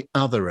down the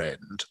other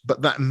end,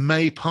 but that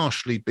may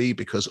partially be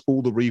because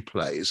all the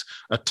replays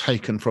are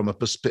taken from a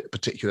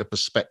particular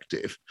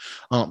perspective,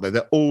 aren't they?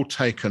 They're all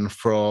taken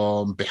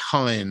from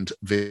behind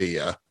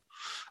Villa.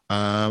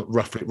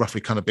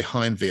 roughly kind of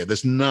behind Villa.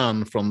 There's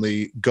none from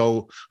the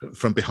goal,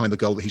 from behind the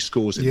goal that he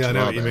scores into. Yeah, I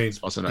know what you mean.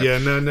 Yeah,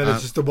 no,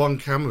 there's just the one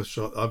camera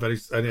shot I've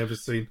only ever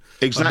seen.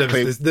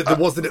 Exactly. There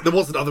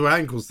wasn't other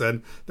angles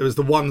then. There was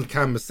the one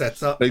camera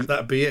set up.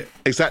 That'd be it.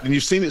 Exactly. And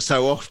you've seen it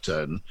so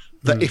often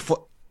that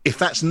if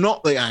that's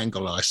not the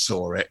angle I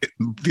saw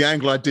the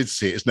angle I did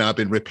see it has now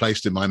been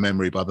replaced in my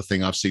memory by the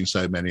thing I've seen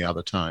so many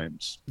other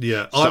times.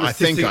 Yeah, so I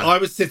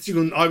was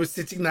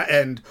sitting that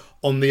end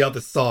on the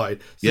other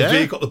side. So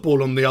Villa got the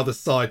ball on the other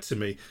side to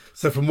me.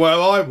 So from where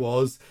I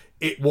was,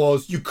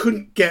 you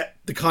couldn't get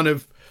the kind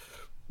of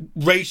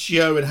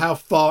ratio and how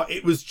far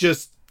it was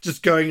just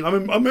going. I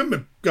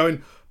remember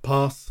going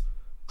pass.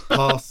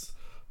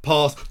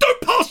 Pass,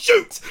 don't pass,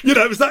 shoot!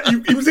 It was that he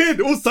was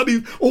in. All of a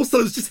sudden it was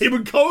just him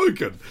and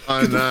Corrigan.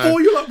 Because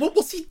before you're like,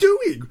 what's he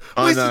doing?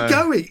 Where's he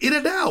going? In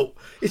and out.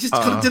 It just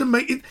kind of didn't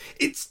make it.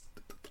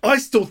 I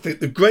still think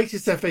the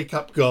greatest FA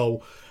Cup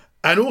goal,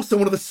 and also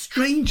one of the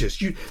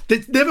strangest.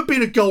 There's never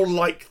been a goal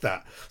like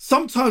that.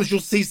 Sometimes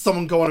you'll see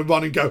someone go on a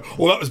run and go,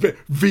 that was a bit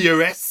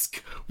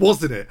Villa-esque,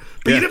 wasn't it?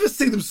 But you never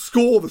see them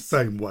score the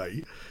same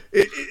way.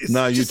 It's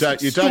you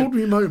don't.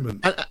 Extraordinary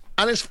moment.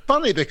 And it's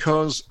funny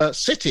because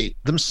City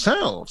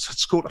themselves had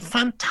scored a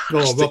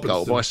fantastic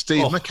goal by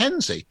Steve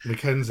McKenzie.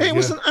 It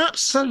was an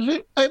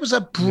absolute. It was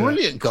a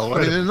brilliant goal.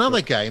 I mean, in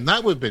another game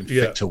that would have been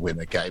fit to win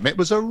a game. It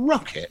was a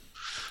rocket.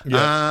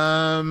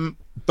 Yeah.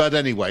 But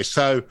anyway,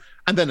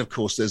 and then of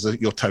course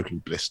you're totally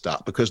blissed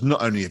up because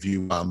not only have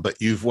you won,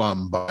 but you've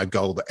won by a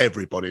goal that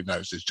everybody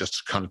knows is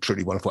just kind of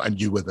truly wonderful,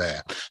 and you were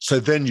there. So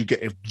then you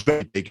get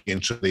very big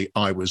into the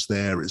 "I was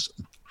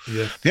there"ism.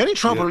 Yeah. The only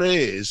trouble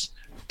is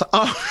that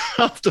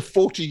after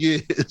 40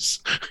 years, it's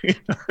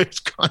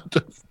kind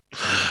of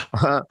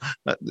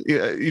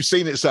you've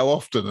seen it so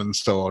often and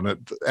so on.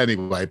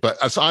 Anyway, but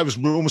as I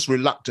was almost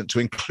reluctant to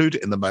include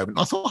it in the moment,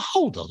 I thought,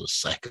 hold on a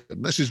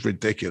second, this is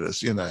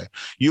ridiculous.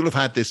 You'll have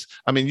had this.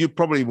 I mean, you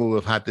probably will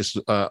have had this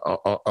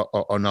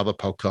on other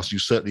podcasts. You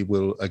certainly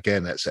will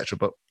again, etc.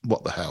 But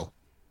what the hell?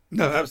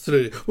 No,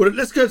 absolutely. Well,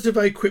 let's go to a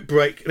very quick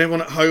break, and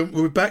everyone at home,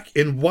 we'll be back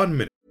in 1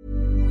 minute.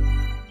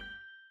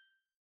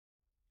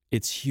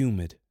 It's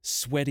humid,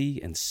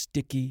 sweaty, and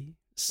sticky.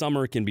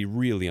 Summer can be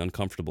really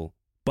uncomfortable.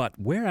 But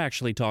we're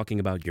actually talking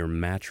about your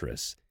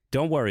mattress.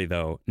 Don't worry,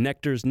 though.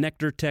 Nectar's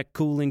NectarTech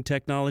cooling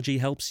technology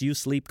helps you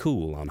sleep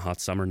cool on hot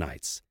summer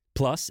nights.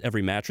 Plus,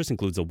 every mattress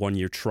includes a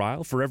 1-year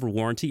trial, forever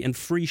warranty, and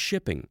free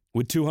shipping.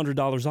 With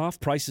 $200 off,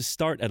 prices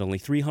start at only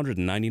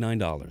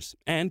 $399.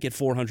 And get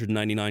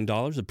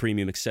 $499 of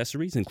premium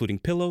accessories, including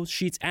pillows,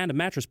 sheets, and a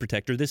mattress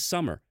protector this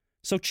summer.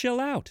 So chill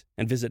out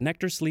and visit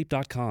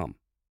nectarsleep.com.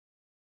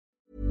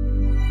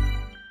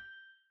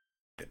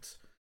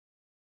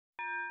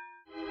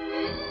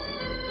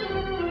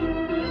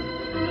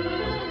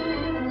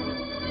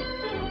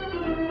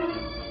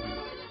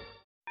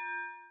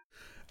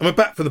 And we're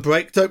back from the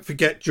break. Don't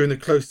forget, during the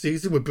close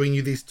season, we're bringing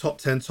you these top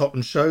 10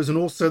 Tottenham shows, and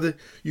also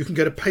you can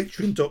go to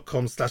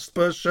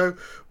patreon.com/Spurs Show,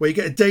 where you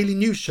get a daily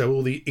news show,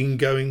 all the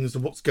ingoings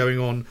and what's going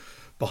on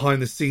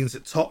behind the scenes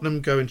at Tottenham.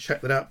 Go and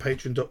check that out,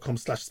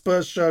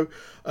 patreon.com/Spurs Show.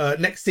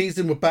 Next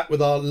season, we're back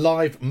with our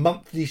live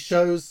monthly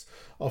shows.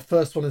 Our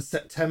first one in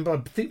September. I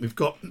think we've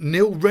got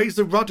Neil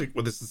Razor Ruddock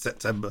with us in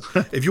September.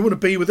 If you want to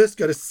be with us,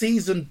 go to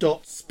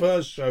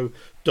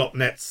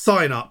season.spursshow.net.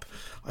 Sign up.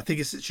 I think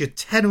it's actually a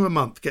tenner a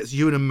month. Gets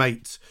you and a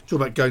mate.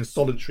 Talk about going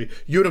solitary.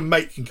 You and a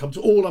mate can come to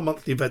all our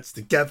monthly events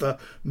together,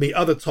 meet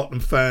other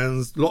Tottenham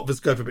fans. A lot of us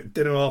go for a bit of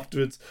dinner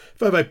afterwards.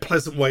 Very, very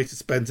pleasant way to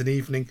spend an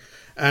evening.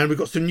 And we've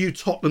got some new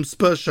Tottenham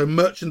Spurs Show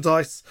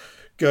merchandise.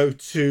 Go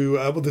to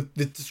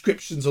the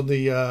descriptions on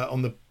the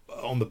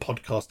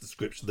podcast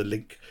description, the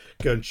link.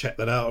 Go and check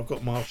that out. I've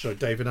got my show,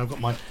 David. I've got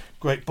my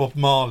great Bob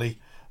Marley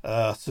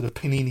sort of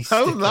panini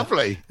sticker. Oh,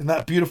 lovely. Isn't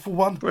that a beautiful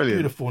one? Brilliant.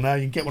 Beautiful. Now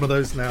you can get one of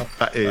those now.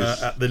 That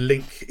is. At the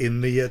link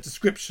in the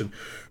description.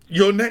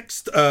 Your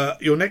next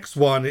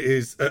one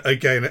is a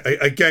game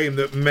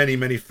that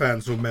many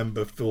fans will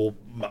remember for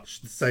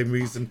much the same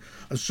reason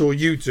I'm sure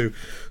you do.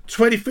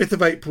 25th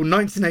of April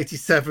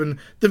 1987.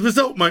 The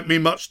result won't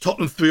mean much.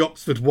 Tottenham 3,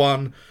 Oxford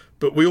 1.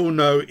 But we all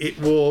know it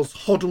was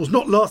Hoddle's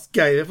not last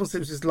game. Everyone said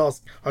it was his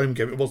last home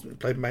game. It wasn't. He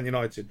played Man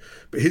United.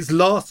 But his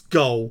last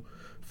goal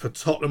for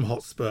Tottenham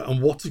Hotspur.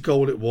 And what a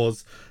goal it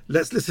was.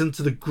 Let's listen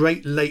to the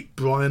great late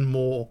Brian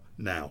Moore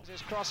now.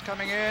 This cross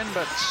coming in,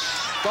 but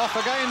Goff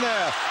again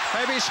there.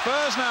 Maybe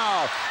Spurs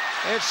now.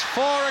 It's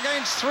 4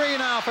 against 3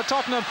 now for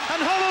Tottenham.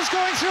 And Hoddle's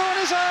going through on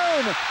his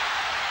own.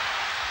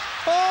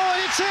 Oh,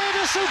 it's in.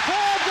 A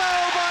superb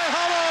goal by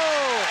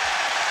Hoddle.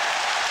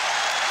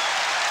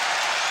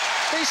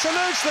 He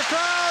salutes the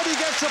crowd, he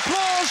gets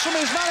applause from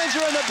his manager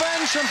on the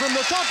bench and from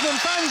the Tottenham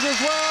fans as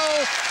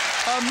well.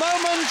 A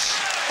moment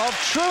of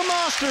true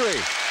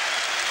mastery.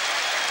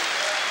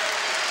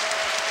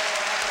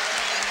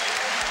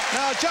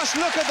 Now just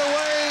look at the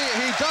way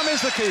he dummies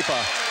the keeper.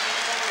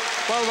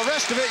 Well, the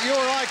rest of it you or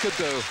I could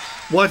do.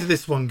 Why did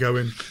this one go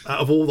in?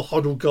 Out of all the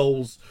Hoddle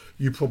goals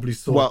you probably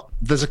saw. Well,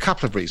 there's a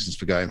couple of reasons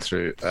for going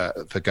to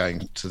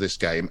this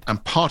game,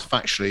 and part of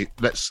actually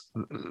let's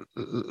put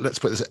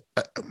this.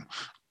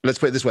 let's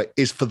put it this way,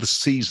 is for the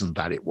season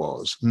that it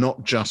was,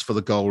 not just for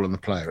the goal and the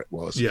player it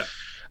was. Yeah.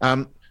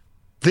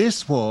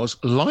 This was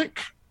like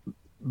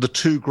the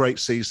two great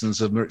seasons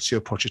of Maurizio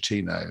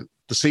Pochettino,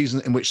 the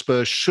season in which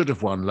Spurs should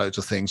have won loads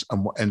of things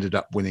and ended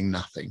up winning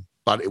nothing.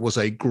 But it was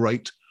a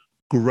great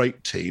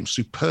team,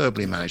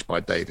 superbly managed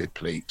by David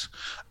Pleat,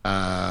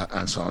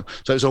 and so on.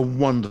 So it was a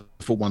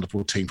wonderful,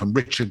 wonderful team, from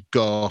Richard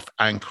Gough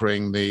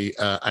anchoring the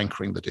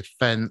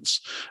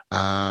defence.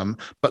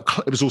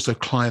 But it was also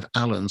Clive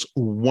Allen's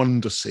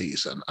wonder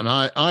season. And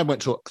I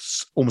went to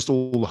almost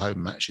all the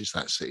home matches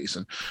that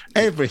season.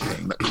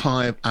 Everything that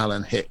Clive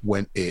Allen hit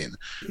went in.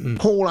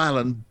 Paul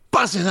Allen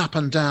buzzing up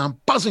and down,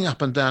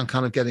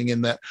 kind of getting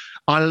in there.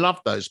 I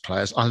love those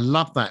players. I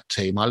love that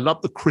team. I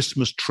love the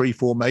Christmas tree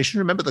formation.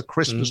 Remember the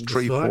Christmas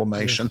tree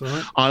formation?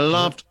 Right. I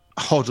loved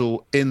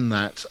Hoddle in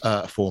that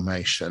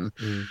formation.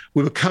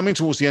 We were coming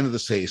towards the end of the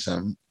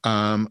season.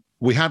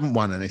 We hadn't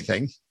won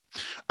anything.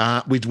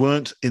 We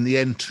weren't in the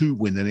end to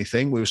win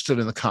anything. We were still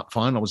in the cup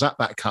final. I was at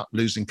that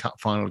losing cup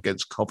final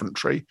against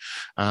Coventry.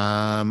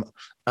 So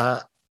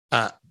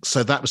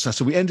that was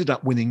so we ended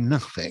up winning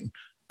nothing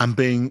and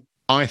being,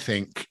 I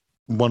think,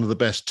 one of the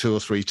best two or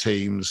three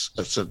teams,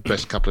 the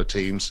best couple of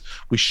teams.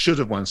 We should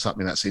have won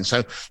something that season.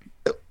 So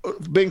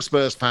being a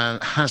Spurs fan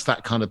has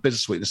that kind of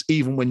bittersweetness.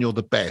 Even when you're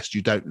the best,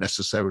 you don't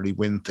necessarily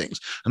win things.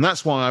 And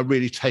that's why I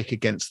really take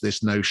against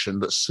this notion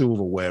that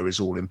silverware is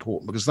all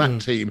important, because that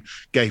team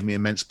gave me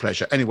immense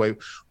pleasure. Anyway,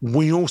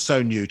 we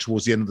also knew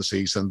towards the end of the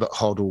season that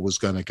Hoddle was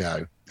going to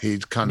go.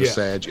 He'd kind of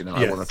said,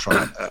 I want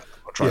to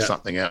try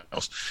something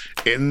else.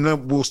 It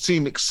will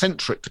seem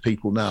eccentric to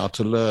people now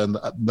to learn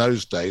that in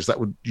those days that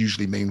would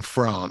usually mean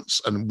France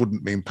and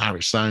wouldn't mean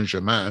Paris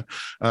Saint-Germain.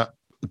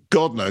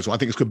 God knows. I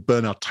think it's good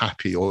Bernard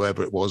Tapie or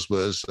whoever it was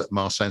at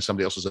Marseille and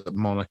somebody else was at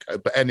Monaco.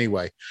 But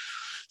anyway,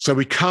 so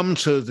we come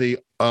to the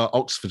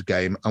Oxford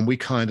game and we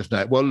kind of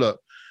know, well, look,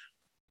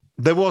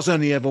 there was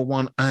only ever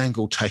one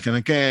angle taken.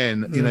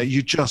 Again,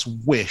 you just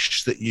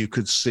wish that you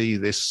could see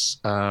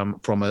this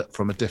from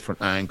a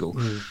different angle.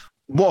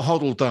 What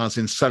Hoddle does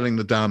in selling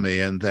the dummy,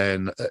 and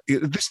then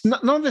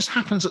none of this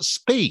happens at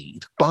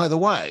speed, by the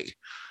way,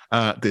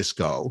 this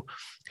goal.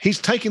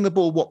 He's taking the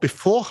ball,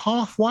 before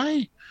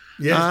halfway?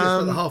 Yeah,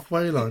 it's at the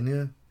halfway line,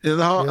 yeah.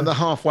 The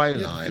halfway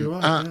line,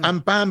 right,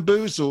 and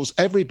bamboozles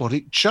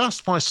everybody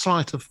just by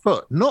sleight of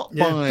foot, not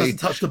by... doesn't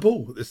touch the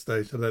ball at this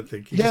stage, I don't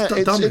think.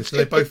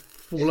 They both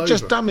fall over.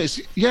 Just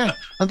dummies, yeah.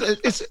 And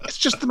it's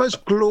just the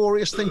most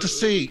glorious thing to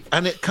see.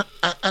 And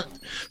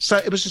so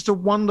it was just a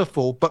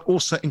wonderful, but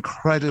also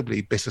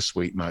incredibly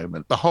bittersweet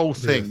moment. The whole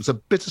thing was a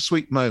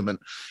bittersweet moment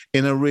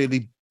in a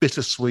really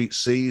bittersweet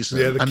season.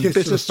 Yeah, the kiss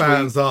of the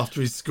fans after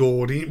he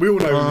scored. We all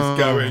know where he was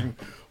going.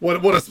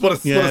 What a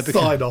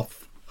sign-off.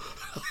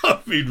 I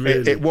mean,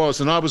 really. It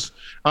was, and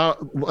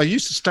I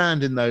used to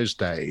stand in those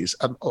days,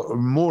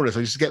 more or less.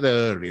 I used to get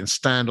there early and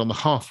stand on the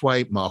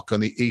halfway mark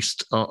on the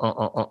east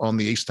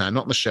stand,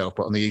 not on the shelf,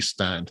 but on the east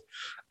stand.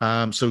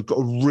 So we've got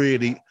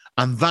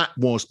and that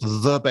was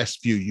the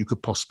best view you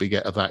could possibly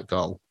get of that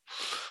goal.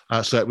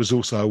 So it was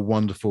also a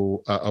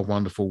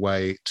wonderful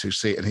way to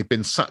see it, and he'd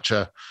been such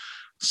a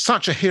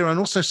hero, and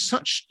also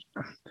such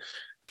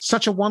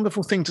a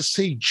wonderful thing to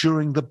see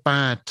during the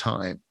bad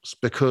times,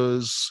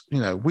 because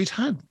we'd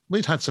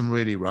had some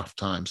really rough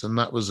times, and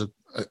that was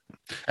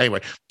anyway.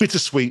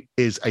 Bittersweet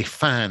is a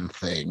fan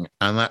thing,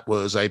 and that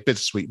was a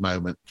bittersweet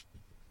moment.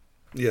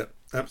 Yeah,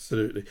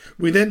 absolutely.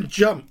 We then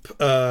jump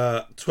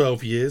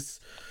 12 years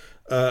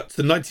to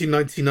the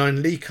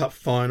 1999 League Cup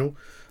final.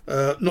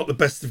 Not the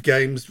best of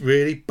games,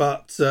 really,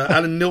 but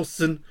Alan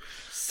Nilsson,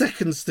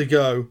 seconds to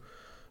go,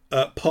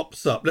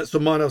 pops up. Let's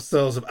remind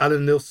ourselves of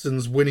Alan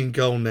Nilsson's winning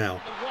goal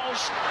now.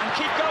 And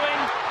keep going,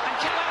 and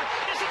Keller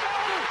is a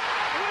goal!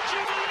 Would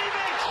you believe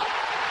it?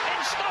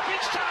 In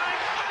stoppage time,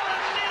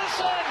 Alan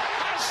Nilsson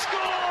has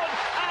scored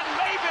and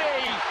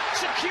maybe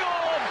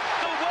secured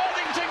the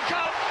Worthington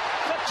Cup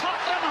for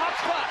Tottenham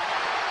Hotspur.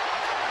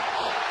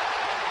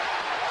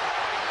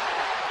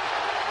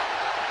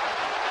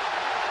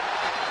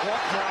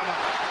 What drama,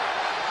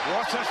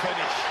 what a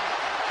finish.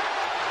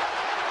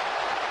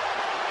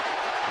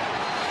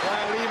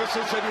 Well,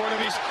 Everson's in one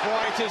of his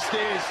quietest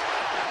days.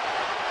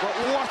 But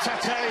what a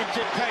time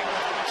to pick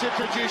to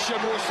produce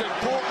your most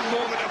important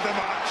moment of the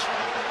match.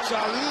 It's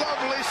a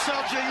lovely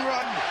surging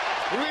run,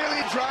 really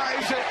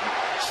drives it.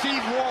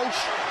 Steve Walsh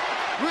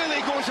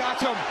really goes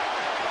at him.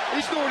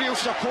 He's no real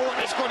support,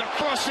 it's going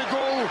across the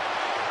goal.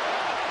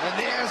 And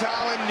there's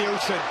Alan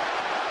Nilsson.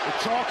 We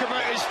talk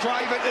about his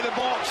drive into the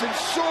box, and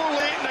so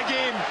late in the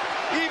game,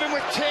 even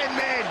with 10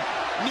 men,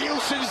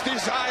 Nilsson's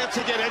desire to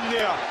get in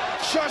there,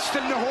 just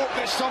in the hope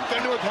that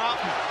something would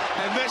happen.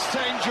 And this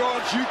time,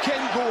 George, you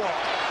can go up.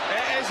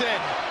 It is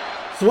in.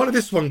 So why did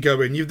this one go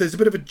in? There's a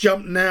bit of a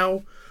jump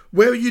now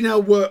where are you now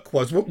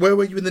work-wise? Where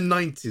were you in the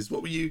 90s?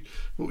 What were you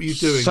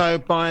doing? So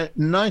by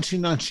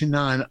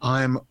 1999,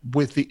 I'm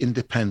with the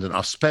Independent.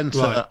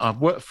 I've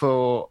worked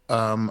for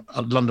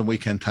London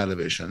Weekend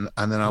Television,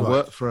 and then I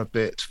worked for a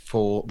bit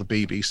for the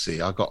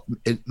BBC. I got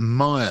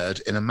mired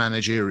in a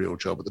managerial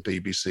job at the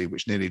BBC,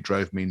 which nearly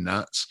drove me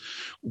nuts.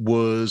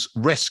 Was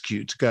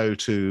rescued to go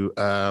to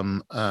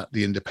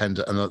the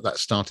Independent, and that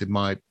started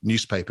my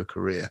newspaper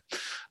career.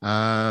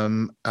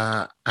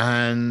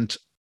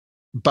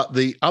 But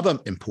the other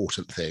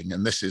important thing,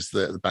 and this is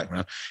the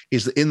background,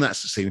 is that in that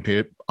succeeding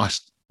period,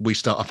 we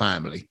start a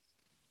family.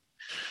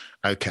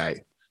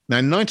 Okay. Now,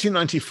 in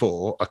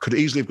 1994, I could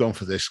easily have gone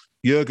for this.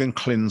 Jurgen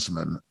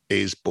Klinsmann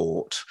is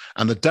bought.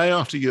 And the day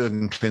after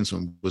Jurgen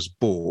Klinsmann was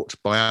bought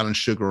by Alan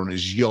Sugar on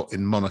his yacht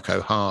in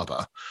Monaco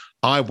Harbour,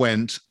 I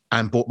went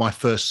and bought my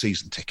first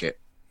season ticket.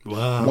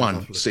 Wow, one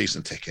lovely.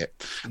 Season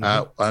ticket,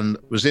 and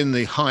was in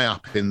the high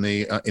up in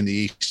the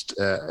east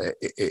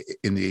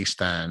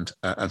stand,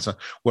 and so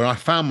where I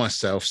found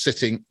myself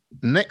sitting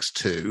next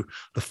to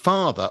the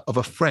father of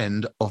a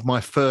friend of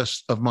my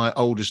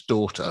oldest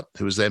daughter,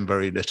 who was then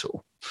very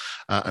little,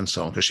 and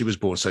so on, because she was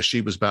born, so she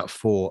was about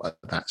 4 at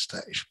that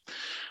stage.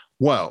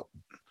 Well,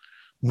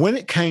 when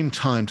it came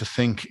time to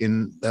think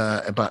in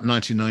about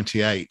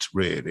 1998,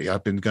 really,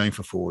 I've been going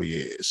for 4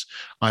 years.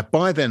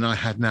 By then, I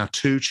had now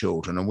 2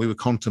 children, and we were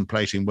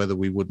contemplating whether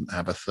we wouldn't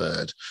have a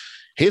third.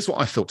 Here's what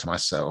I thought to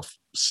myself,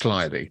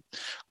 slyly.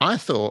 I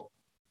thought,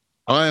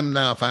 I am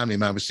now a family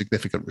man with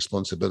significant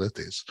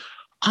responsibilities.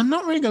 I'm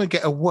not really going to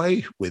get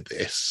away with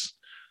this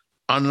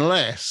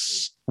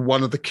unless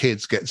one of the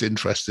kids gets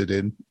interested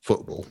in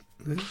football.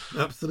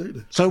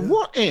 Absolutely. So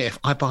what if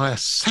I buy a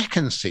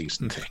second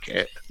season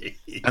ticket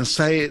and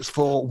say it's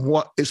for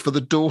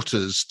the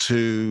daughters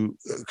to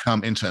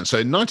come in turn? So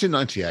in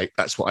 1998,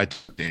 that's what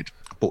I did.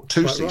 I bought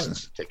 2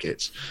 seasons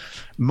tickets.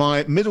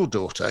 My middle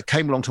daughter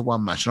came along to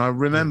one match, and I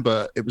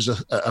remember it was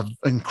an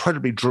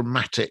incredibly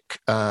dramatic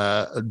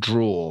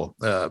draw,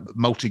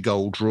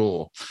 multi-goal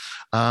draw.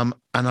 And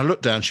I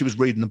looked down, she was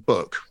reading a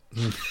book.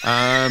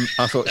 I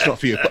thought, it's not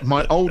for you. But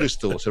my oldest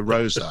daughter,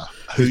 Rosa,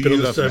 who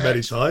you have met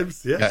many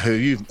times, who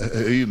you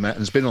met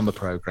and has been on the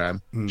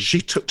programme, she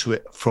took to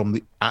it from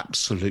the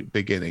absolute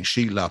beginning.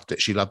 She loved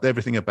it. She loved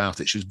everything about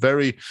it. She was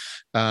very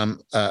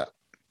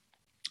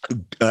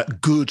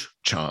good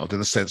child in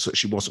the sense that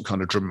she wasn't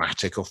kind of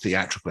dramatic or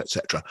theatrical,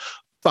 etc.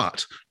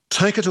 But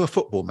take her to a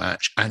football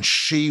match and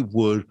she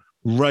would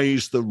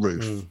raise the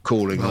roof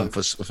calling on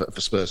for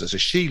Spurs. So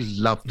she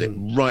loved it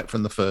right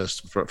from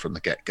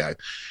the get-go.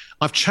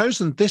 I've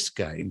chosen this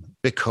game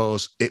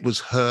because it was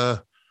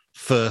her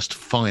first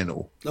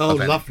final. Oh,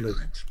 lovely.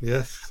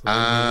 Yes.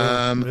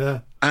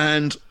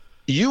 And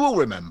you will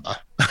remember,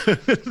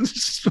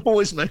 this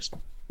always makes me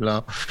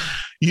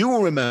laugh, you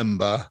will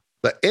remember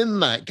that in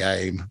that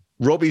game,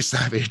 Robbie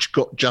Savage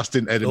got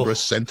Justin Edinburgh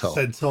sent off.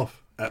 Sent off.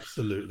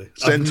 Absolutely.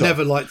 I've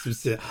never liked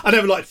him. I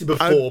never liked him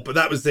before, but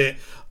that was it.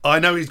 I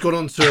know he's gone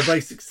on to a very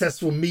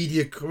successful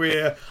media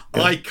career.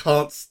 Yeah. I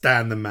can't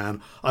stand the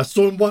man. I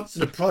saw him once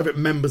in a private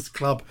members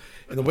club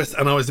in the West,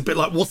 and I was a bit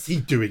like, what's he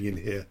doing in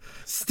here?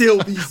 Still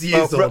these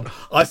years on,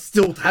 I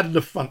still had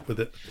enough fun with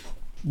it.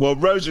 Well,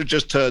 Rosa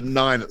just turned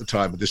 9 at the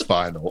time of this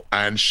final,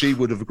 and she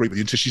would have agreed with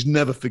you until she's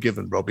never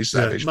forgiven Robbie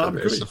Savage for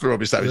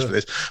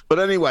this. But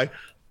anyway,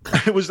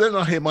 it was then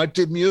I hear my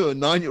demure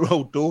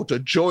 9-year-old daughter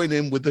join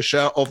in with the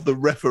shout of the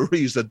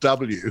referees a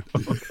W.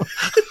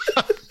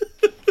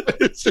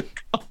 It's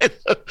kind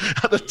of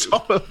at the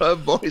top of her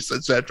voice,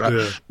 etc.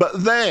 Yeah.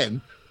 But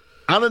then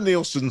Alan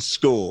Nielsen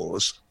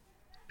scores.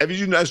 Do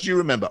you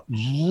remember?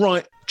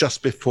 Right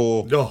just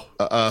before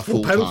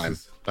full time.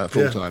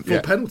 Full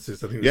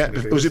penalties, I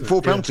think. Was it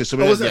 4 penalties?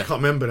 So I can't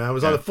remember now. It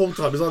was either full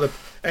time, it was either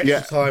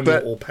extra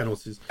time or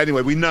penalties.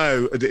 Anyway, we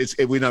know it's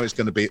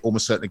going to be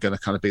almost certainly going to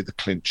kind of be the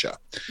clincher.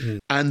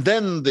 And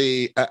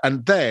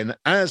then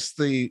as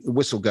the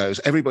whistle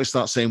goes, everybody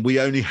starts saying we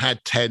only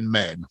had 10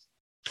 men.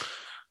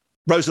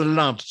 Rosa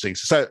loved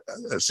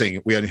seeing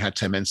it. We only had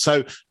 10 men.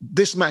 So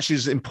this match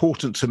is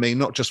important to me,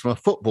 not just from a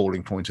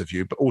footballing point of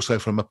view, but also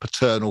from a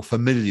paternal,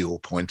 familial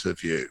point of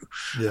view.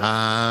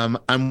 Yeah.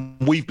 And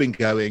we've been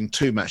going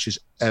 2 matches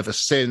ever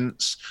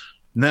since.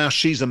 Now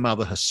she's a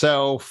mother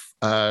herself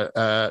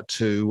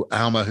to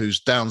Alma,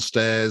 who's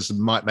downstairs and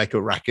might make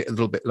a racket a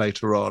little bit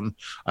later on.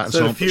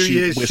 So in a few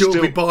years,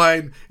 she'll be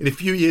buying the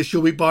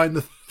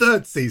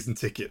 3rd season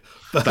ticket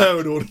for her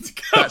in order to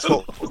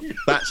go.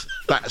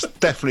 That's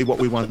definitely what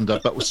we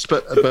wonder. But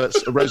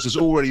Rosa's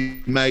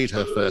already made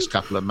her first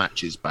couple of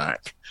matches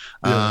back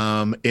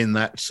in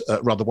that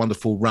rather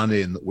wonderful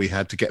run-in that we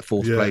had to get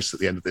 4th place at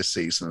the end of this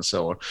season and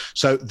so on.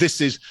 So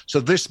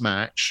this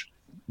match,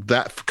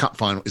 that cup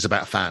final, is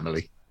about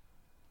family.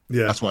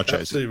 Yeah, that's why I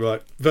chose absolutely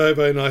right. Very,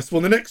 very nice. Well,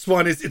 the next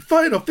one is,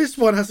 funny enough, this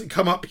one hasn't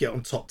come up yet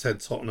on Top 10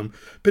 Tottenham,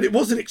 but it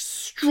was an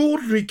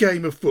extraordinary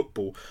game of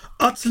football.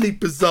 Utterly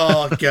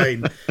bizarre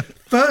game.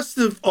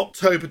 1st of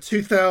October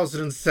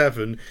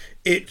 2007,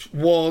 it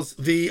was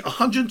the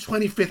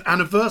 125th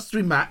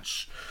anniversary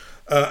match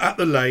at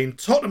the Lane,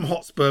 Tottenham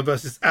Hotspur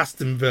versus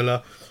Aston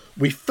Villa.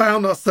 We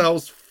found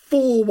ourselves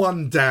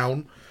 4-1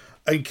 down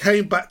and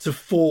came back to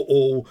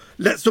 4-4.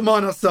 Let's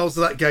remind ourselves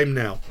of that game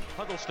now.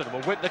 Huddleston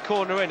will whip the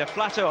corner in, a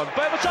flatter on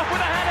Berbatov with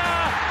a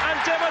header, and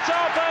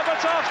Dimitar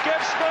Berbatov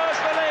gives Spurs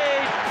the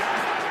lead.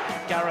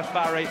 Gareth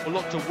Barry will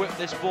look to whip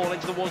this ball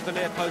into towards the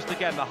near post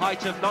again. The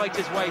height of Knight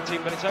is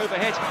waiting, but it's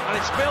overhit and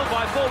it's spilled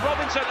by Paul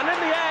Robinson, and in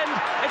the end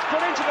it's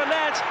put into the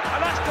net,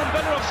 and Aston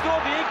Villa have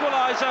scored the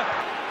equaliser.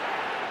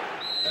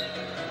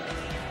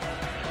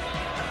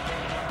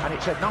 And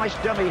it's a nice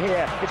dummy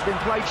here. It's been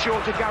played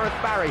short to Gareth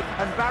Barry,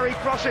 and Barry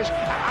crosses.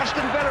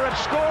 Aston Villa have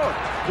scored.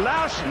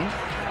 Larson,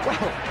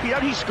 well, he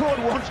only scored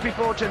once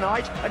before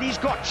tonight, and he's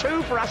got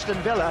 2 for Aston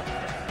Villa.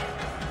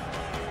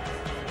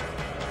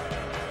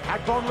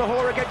 Agbon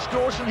Lahore against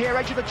Dawson here,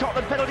 edge of the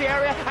Tottenham penalty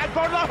area.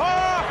 Agbon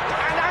Lahore,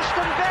 and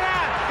Aston Villa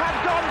have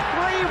gone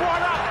 3-1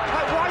 up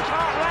at White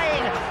Hart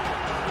Lane.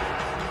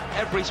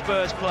 Every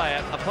Spurs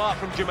player, apart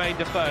from Jermaine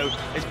Defoe,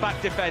 is back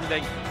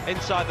defending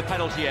inside the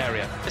penalty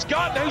area. It's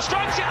Gardner who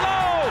strikes it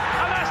low,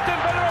 and Aston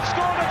Villa have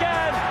scored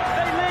again.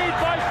 They lead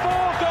by 4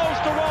 goals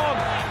to 1.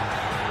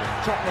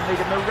 Tottenham need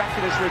a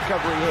miraculous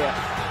recovery here.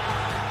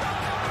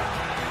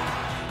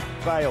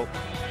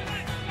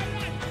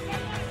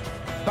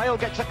 Bale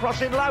gets a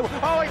cross in low.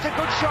 Oh, it's a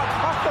good shot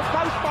off the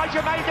post by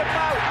Jermaine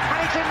Defoe,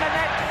 and it's in the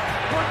net.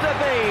 Would there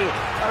be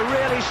a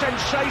really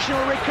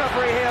sensational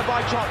recovery here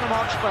by Tottenham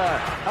Hotspur?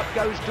 Up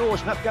goes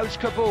Dawson, up goes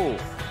Kabul,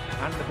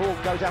 and the ball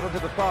goes out onto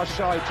the far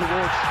side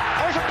towards...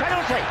 Oh, it's a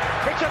penalty!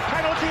 It's a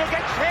penalty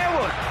against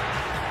Harewood!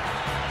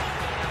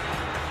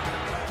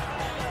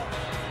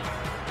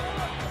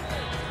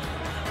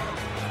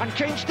 And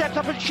Keane steps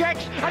up and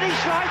checks, and he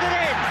slides it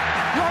in!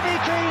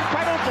 Robbie Keane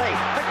penalty!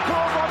 The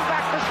call one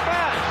back to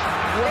Spurs!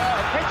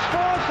 It's 4-3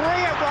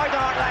 at White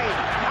Hart Lane,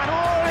 and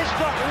all is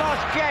not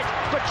lost yet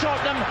for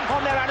Tottenham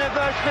on their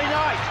anniversary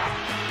night.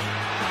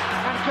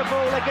 And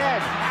Kabul again,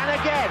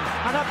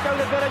 and up go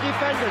the Villa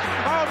defenders.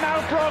 Oh,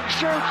 Malbrook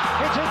shoots,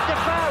 it's hit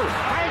Defoe,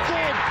 and it's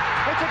in,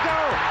 it's a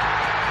goal.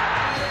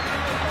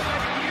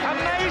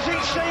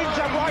 Amazing scenes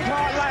at White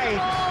Hart Lane.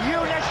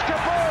 Younes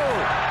Kabul,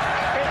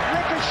 it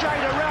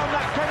ricocheted around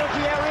that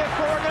penalty area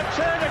for an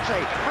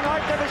eternity, and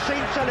I've never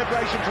seen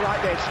celebrations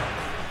like this.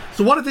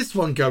 So why did this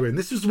one go in?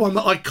 This was the one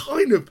that I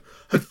kind of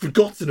had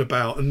forgotten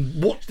about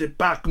and watched it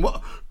back. And what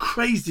a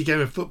crazy game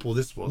of football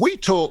this was.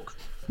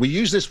 We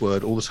use this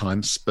word all the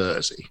time,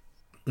 Spursy.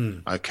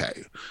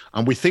 Okay.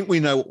 And we think we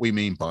know what we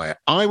mean by it.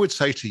 I would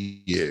say to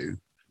you,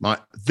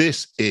 Mike,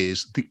 this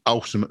is the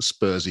ultimate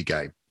Spursy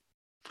game.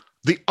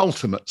 The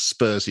ultimate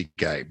Spursy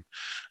game.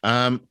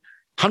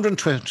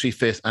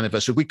 125th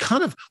anniversary.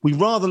 We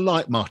rather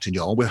like Martin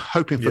Jol. We're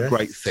hoping for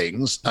great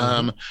things.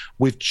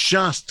 We've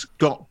just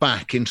got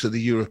back into the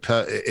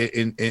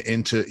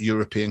into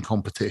European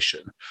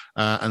competition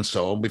and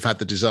so on. We've had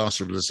the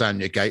disaster of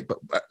Lasagna Gate,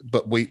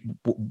 but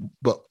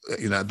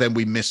then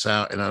we miss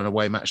out in an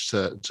away match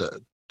to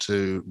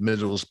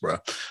Middlesbrough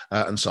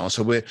and so on.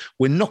 So we're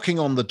knocking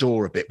on the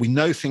door a bit. We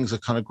know things are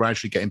kind of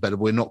gradually getting better,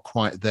 but we're not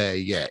quite there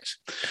yet.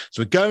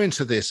 So we go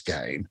into this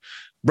game.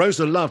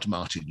 Rosa loved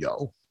Martin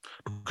Jol,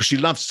 because she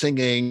loves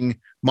singing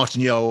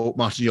Martin Jol,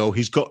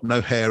 he's got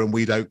no hair and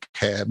we don't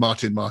care,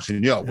 Martin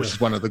Jol, which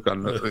is one of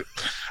the...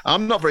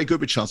 I'm not very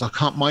good with chants.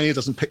 My ear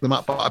doesn't pick them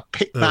up, but I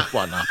picked that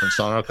one up, and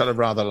so I kind of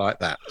rather like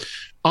that.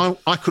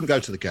 I couldn't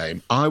go to the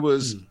game. I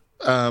was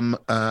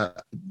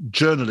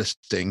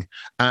journalisting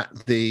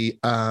at the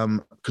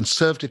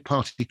Conservative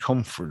Party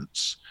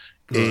conference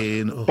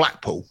in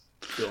Blackpool.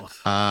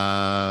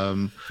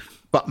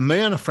 But me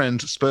and a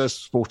friend, Spurs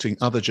supporting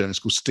other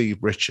journalist called Steve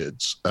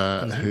Richards, who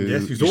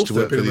who's used also to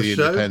work been for on the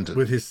show Independent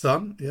with his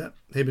son. Yeah,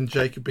 him and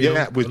Jake have been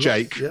on with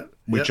Jake.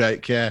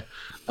 Jake.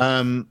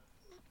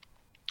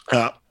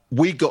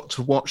 We got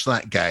to watch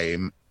that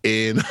game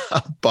in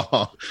a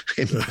bar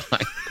in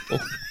Blackpool.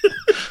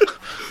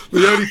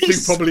 The only thing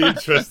probably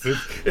interested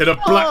in a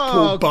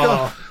Blackpool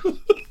bar.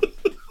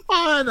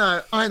 I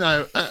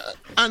know.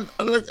 And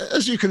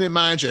as you can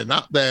imagine,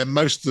 up there,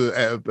 most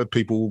of the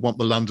people want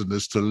the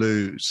Londoners to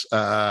lose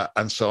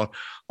and so on.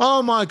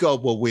 Oh, my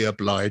God, were we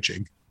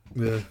obliging.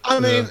 I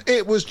mean,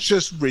 it was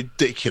just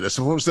ridiculous.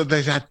 And what was that?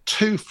 They had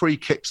 2 free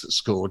kicks that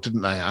scored,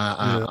 didn't they?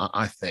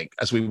 I think,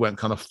 as we went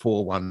kind of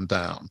 4-1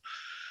 down.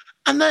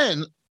 And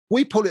then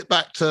we pull it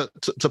back to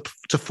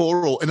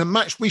 4-4 in a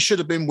match we should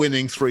have been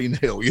winning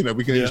 3-0. You know,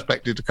 we can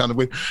expect it to kind of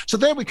win. So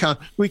there we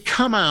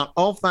come out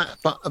of that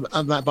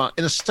bar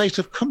in a state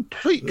of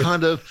complete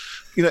kind of,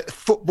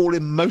 football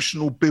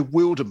emotional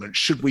bewilderment.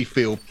 Should we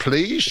feel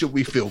pleased? Should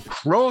we feel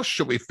cross?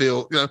 Should we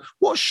feel,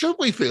 what should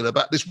we feel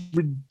about this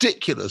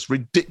ridiculous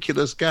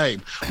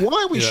game?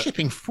 Why are we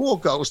shipping 4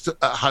 goals at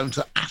home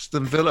to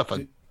Aston Villa, for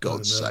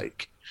God's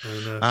sake?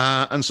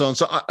 And so on.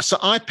 So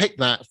I picked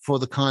that for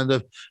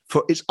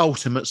its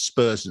ultimate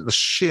Spursiness, the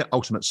sheer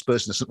ultimate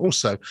Spursiness, and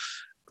also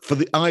for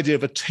the idea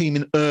of a team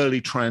in early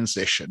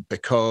transition,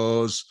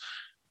 because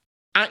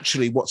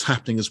actually what's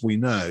happening, as we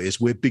know, is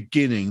we're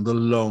beginning the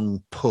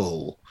long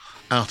pull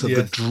out of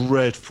the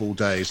dreadful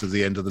days of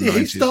the end of the 90s.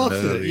 He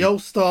started it. He all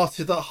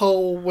started that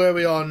whole where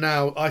we are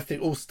now. I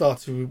think all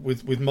started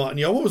with Martin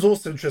Yeo. What was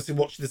also interesting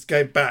watching this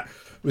game back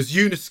was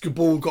Yunus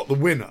Kabul got the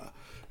winner,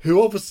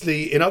 who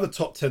obviously in other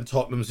top 10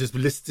 Tottenhams is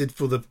listed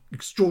for the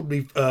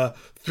extraordinary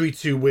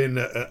 3-2 win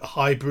at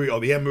Highbury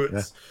or the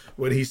Emirates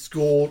when he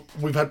scored.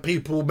 We've had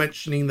people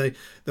mentioning the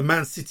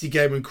Man City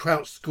game when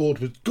Crouch scored,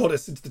 which got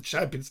us into the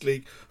Champions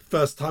League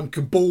first time.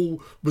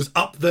 Kabul was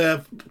up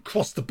there,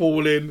 crossed the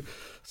ball in.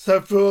 So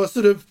for a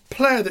sort of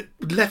player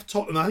that left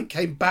Tottenham, I think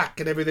came back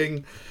and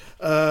everything,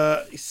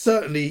 he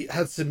certainly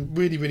had some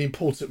really, really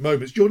important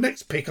moments. Your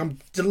next pick, I'm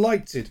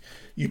delighted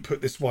you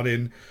put this one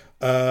in,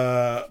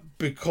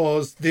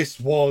 because this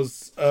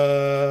was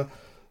the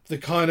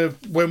kind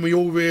of when we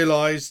all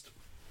realised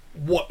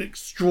what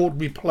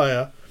extraordinary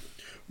player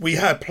we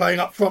had playing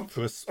up front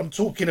for us. I'm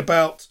talking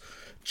about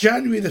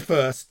January the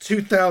 1st,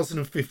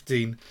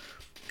 2015.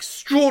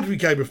 Extraordinary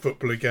game of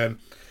football again.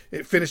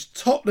 It finished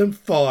Tottenham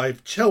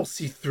 5,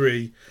 Chelsea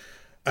 3,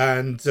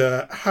 and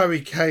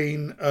Harry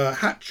Kane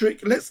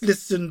hat-trick. Let's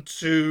listen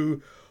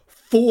to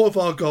 4 of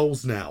our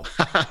goals now.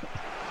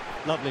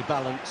 Lovely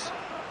balance.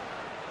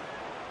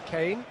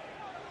 Kane.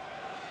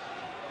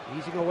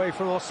 Easing away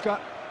from Oscar.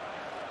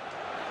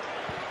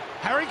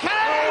 Harry Kane!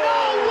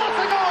 Oh, what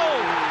a goal!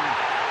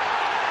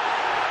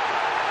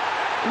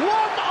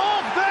 One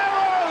of their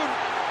own!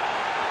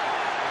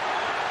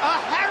 A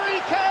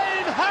Harry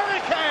Kane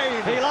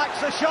hurricane! He likes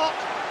the shot.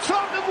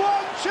 Tottenham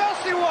won,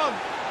 Chelsea won.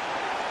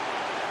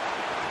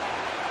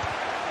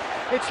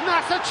 It's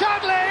Nacer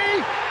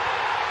Chadli.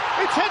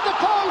 It's hit the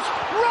post.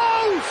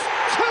 Rose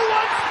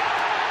 2-1.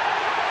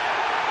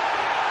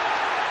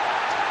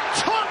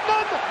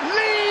 Tottenham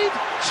lead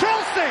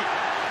Chelsea,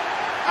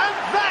 and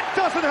that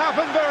doesn't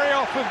happen very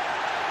often.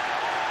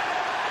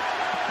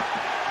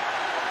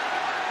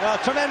 Well,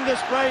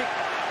 tremendous break.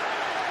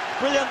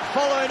 Brilliant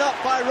following up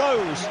by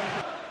Rose.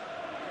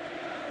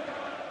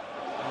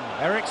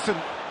 Eriksson.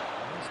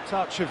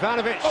 Touch,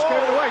 Aaronovitch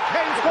gave it away.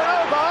 Kane's gone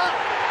over.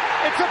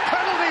 It's a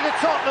penalty to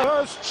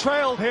Tottenham. Spurs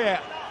trailed here.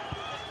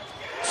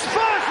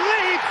 Spurs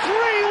lead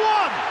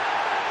 3-1.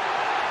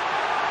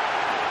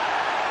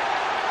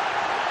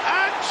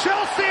 And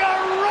Chelsea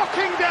are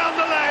rocking down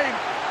the lane.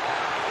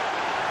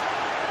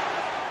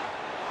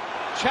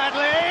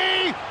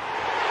 Chadli. 5.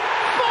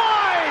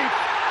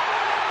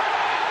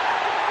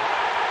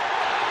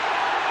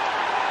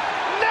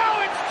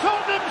 Now it's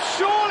Tottenham,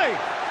 surely.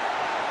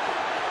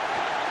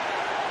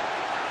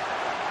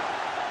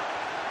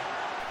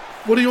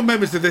 What are your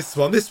memories of this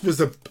one? This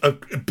was a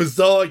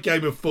bizarre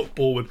game of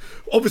football, and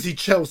obviously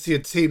Chelsea, a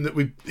team that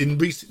we've in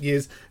recent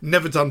years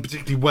never done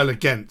particularly well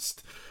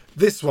against.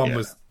 This one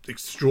was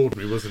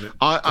extraordinary, wasn't it?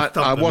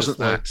 I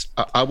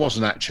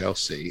wasn't at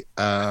Chelsea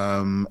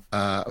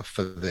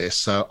for this,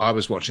 so I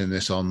was watching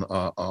this on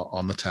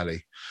the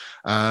telly.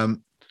 At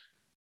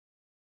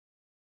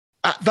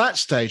that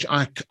stage,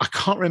 I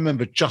can't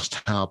remember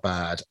just how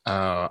bad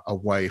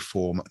away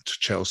form to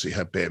Chelsea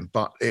had been,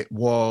 but it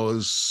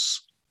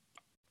was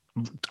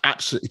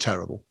absolutely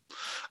terrible.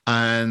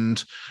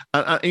 And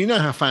you know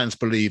how fans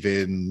believe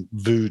in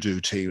voodoo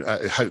teams,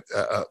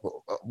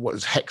 what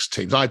is hex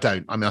teams? I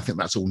don't. I mean, I think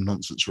that's all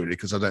nonsense, really,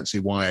 because I don't see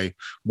why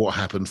what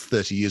happened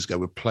 30 years ago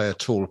would play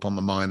at all upon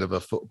the mind of a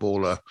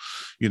footballer,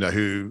 you know,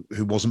 who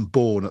wasn't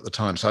born at the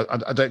time. So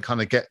I don't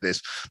kind of get this.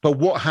 But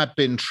what had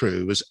been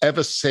true was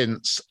ever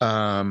since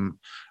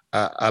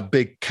a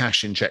big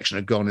cash injection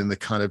had gone in the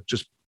kind of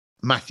just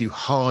Matthew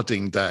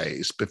Harding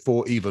days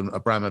before even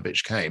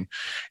Aaronovitch came,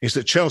 is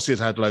that Chelsea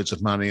had loads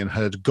of money and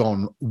had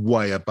gone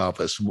way above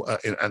us.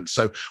 And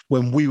so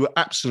when we were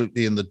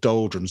absolutely in the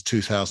doldrums,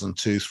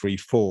 2002, 3,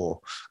 4,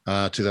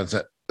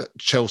 2000,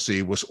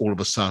 Chelsea was all of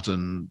a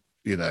sudden,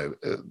 you know,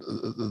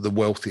 the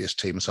wealthiest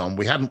team and so on.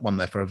 We hadn't won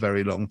there for a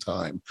very long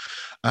time.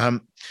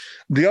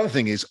 The other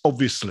thing is,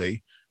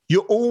 obviously,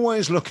 you're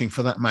always looking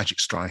for that magic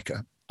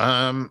striker.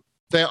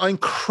 They are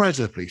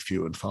incredibly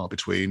few and far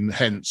between,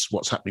 hence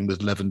what's happening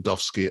with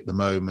Lewandowski at the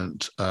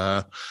moment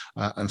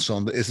and so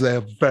on.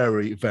 They're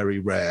very, very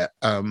rare.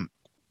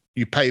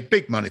 You pay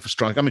big money for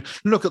striker. I mean,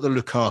 look at the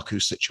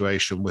Lukaku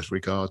situation with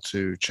regard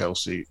to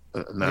Chelsea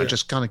now. It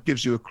just kind of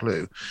gives you a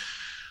clue.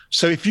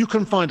 So if you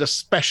can find a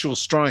special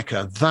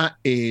striker, that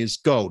is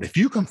gold. If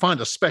you can find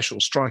a special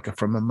striker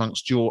from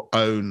amongst your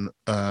own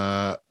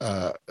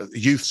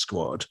youth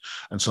squad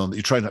and so on that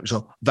you train up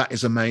yourself, that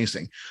is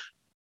amazing.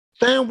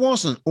 There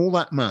wasn't all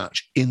that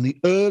much in the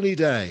early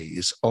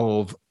days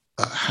of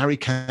Harry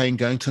Kane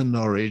going to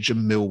Norwich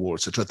and Millwall,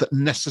 etc., that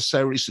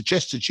necessarily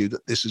suggested to you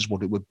that this is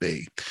what it would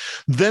be.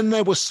 Then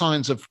there were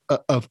signs of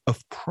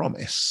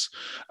promise.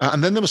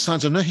 And then there were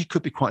signs of, no, he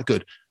could be quite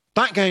good.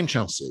 That game,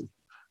 Chelsea,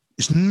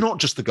 it's not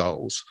just the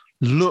goals.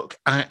 Look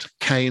at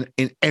Kane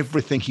in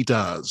everything he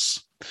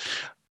does.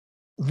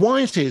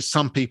 Why it is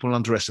some people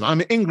underestimate. I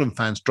mean, England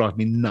fans drive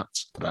me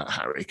nuts about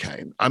Harry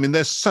Kane. I mean,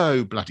 they're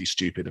so bloody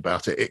stupid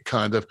about it. It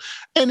kind of,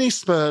 any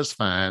Spurs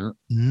fan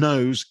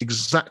knows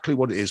exactly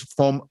what it is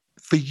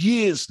for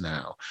years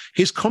now.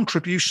 His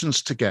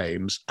contributions to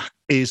games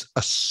is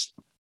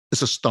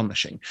is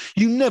astonishing.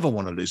 You never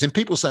want to lose him.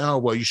 People say, "Oh,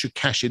 well, you should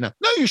cash in now."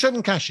 No, you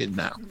shouldn't cash in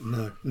now.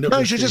 No,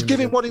 you should just give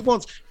him what he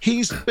wants.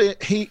 He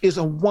is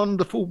a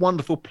wonderful,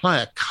 wonderful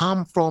player.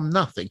 Come from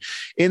nothing.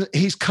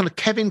 He's kind of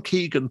Kevin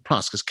Keegan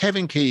plus, because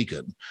Kevin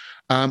Keegan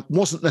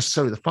wasn't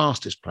necessarily the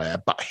fastest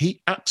player, but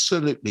he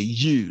absolutely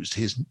used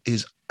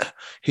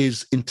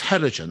his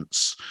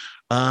intelligence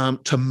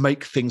to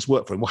make things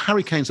work for him. Well,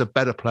 Harry Kane's a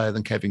better player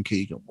than Kevin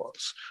Keegan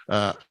was,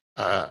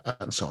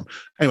 and so on.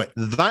 Anyway,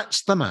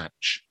 that's the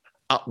match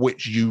at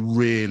which you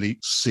really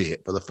see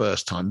it for the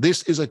first time.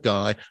 This is a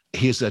guy,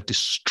 he is a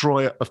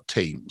destroyer of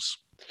teams.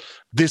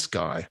 This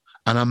guy,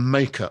 and a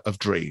maker of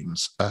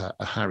dreams,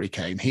 Harry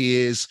Kane. He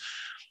is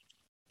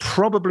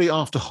probably,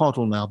 after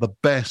Hoddle now, the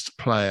best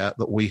player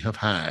that we have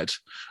had.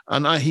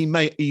 And he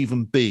may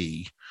even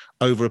be,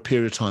 over a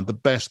period of time, the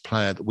best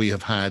player that we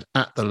have had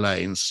at the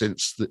Lane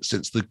since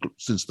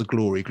the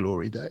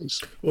glory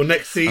days. Well,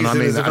 next season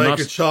there's a very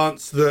good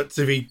chance that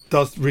if he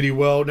does really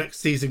well, next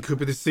season could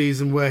be the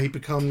season where he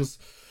becomes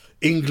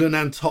England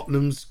and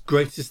Tottenham's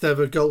greatest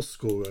ever goal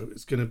scorer.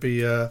 It's going to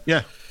be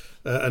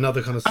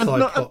another kind of side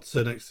plot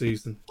to next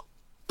season.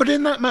 But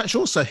in that match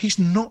also, he's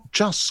not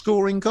just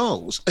scoring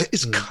goals.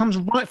 It comes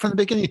right from the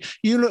beginning.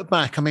 You look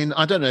back, I mean,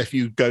 I don't know if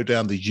you go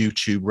down the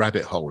YouTube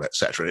rabbit hole,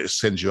 etc. It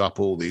sends you up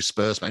all these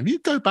Spurs men. You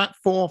go back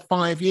 4 or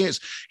 5 years,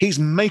 he's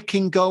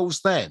making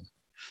goals then.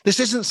 This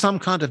isn't some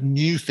kind of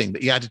new thing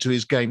that he added to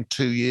his game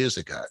 2 years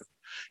ago.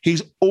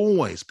 He's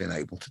always been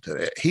able to do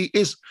it. He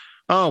is...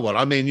 Oh, well,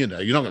 I mean, you're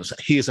not going to say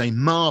he is a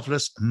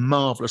marvellous,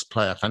 marvellous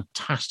player,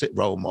 fantastic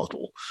role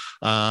model.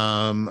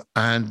 I'm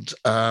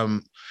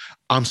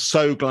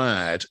so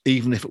glad,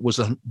 even if it was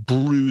a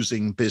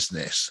bruising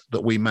business,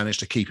 that we managed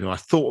to keep him. I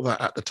thought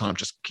that at the time,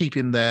 just keep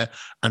him there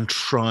and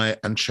try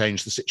and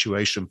change the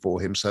situation for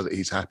him so that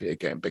he's happy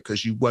again,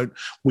 because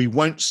we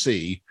won't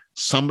see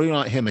somebody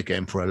like him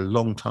again for a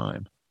long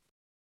time.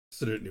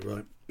 Absolutely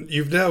right.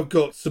 You've now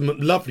got some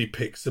lovely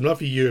picks, some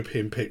lovely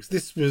European picks.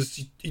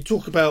 You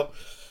talk about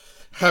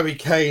Harry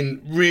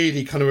Kane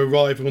really kind of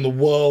arriving on the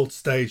world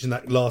stage in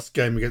that last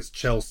game against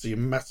Chelsea, a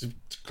massive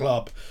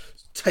club,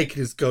 taking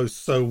his goals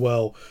so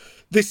well.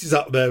 This is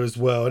up there as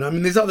well. And I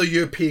mean, there's other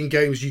European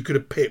games you could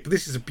have picked, but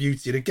this is a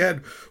beauty. And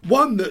again,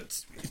 one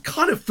that's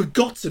kind of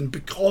forgotten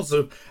because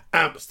of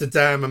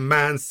Amsterdam and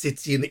Man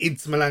City and the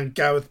Inter Milan,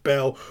 Gareth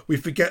Bale. We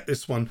forget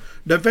this one.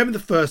 November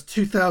the 1st,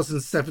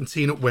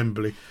 2017 at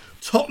Wembley.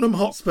 Tottenham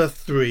Hotspur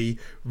 3,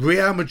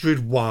 Real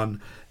Madrid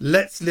 1.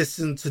 Let's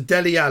listen to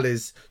Dele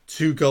Alli's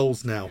 2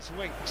 goals now.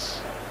 Winks,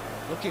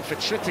 looking for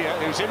Trippier,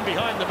 who's in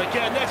behind them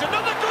again. There's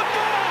another good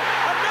ball,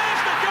 and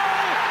there's the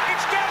goal.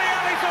 It's Dele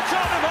Alli for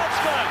Tottenham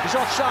Hotspur. He's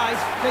offside,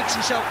 makes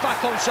himself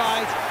back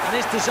onside, and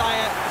his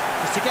desire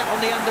is to get on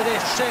the end of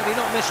this. Certainly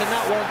not missing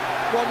that one.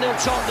 1-0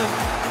 Tottenham.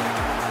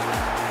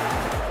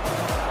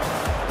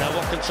 Now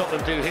what can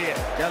Tottenham do here?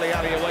 Dele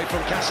Alli away from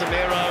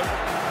Casemiro,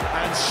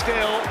 and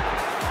still...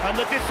 And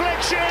the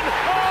deflection,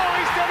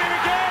 he's done it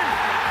again.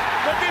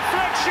 The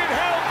deflection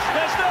helps,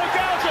 there's no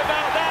doubt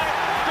about that.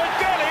 But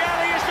Dele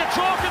Alli is the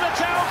talk of the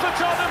town for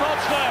Tottenham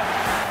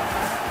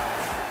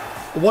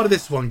Hotspur. What did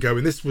this one go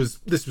in? This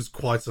was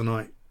quite a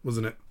night,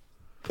 wasn't it?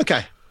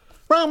 Okay.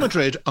 Real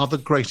Madrid are the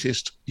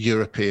greatest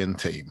European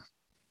team.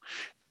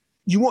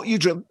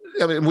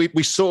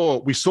 We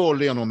saw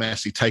Lionel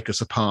Messi take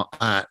us apart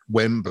at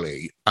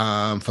Wembley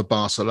for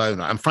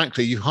Barcelona, and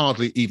frankly, you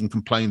hardly even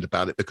complained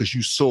about it because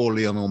you saw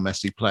Lionel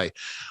Messi play.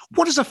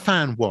 What does a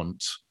fan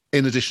want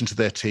in addition to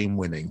their team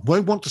winning? They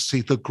want to see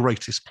the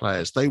greatest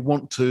players. They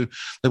want to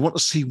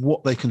see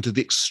what they can do,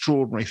 the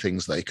extraordinary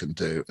things they can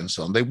do, and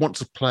so on. They want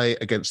to play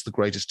against the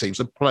greatest teams.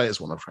 The players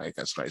want to play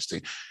against the greatest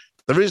team.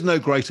 There is no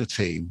greater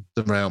team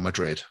than Real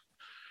Madrid.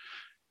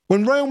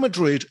 When Real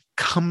Madrid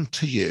come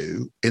to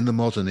you in the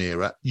modern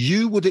era,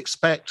 you would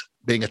expect,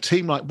 being a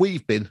team like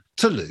we've been,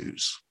 to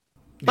lose.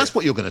 That's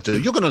what you're going to do.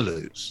 You're going to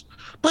lose.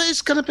 But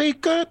it's going to be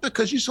good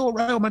because you saw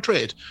Real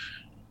Madrid.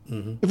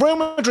 Mm-hmm. If Real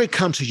Madrid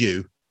come to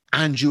you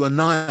and you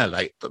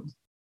annihilate them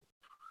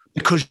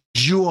because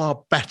you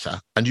are better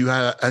and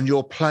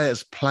your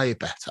players play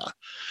better,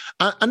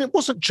 and it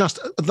wasn't just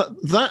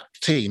that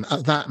team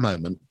at that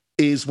moment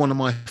is one of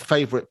my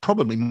favourite,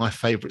 probably my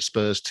favourite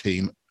Spurs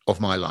team of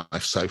my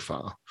life so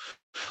far.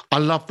 I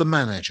love the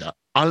manager.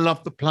 I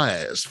love the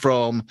players,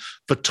 from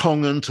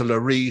Vertonghen to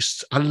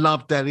Lloris. I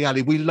love Dele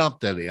Alli. We love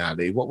Dele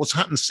Alli. What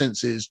happened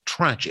since is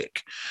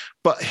tragic.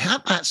 But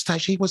at that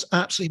stage, he was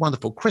absolutely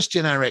wonderful.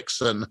 Christian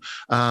Eriksen,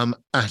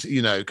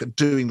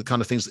 doing the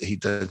kind of things that he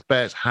did.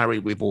 Bert, Harry,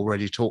 we've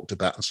already talked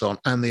about, and so on,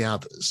 and the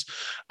others.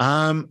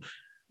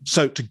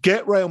 So to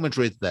get Real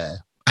Madrid there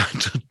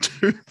and to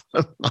do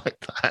them like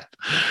that,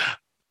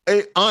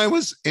 I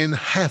was in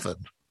heaven.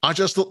 I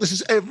just thought, this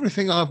is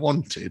everything I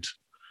wanted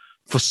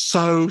for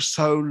so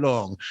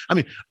long. I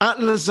mean, at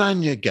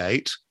Lasagna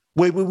Gate,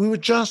 we were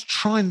just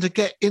trying to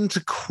get in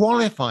to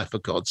qualify, for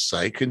God's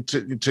sake, in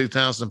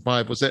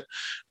 2005, was it?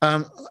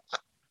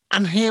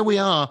 And here we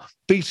are,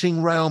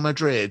 beating Real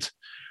Madrid.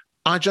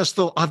 I just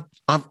thought,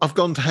 I've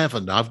gone to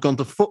heaven. I've gone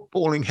to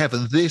footballing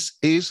heaven. This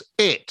is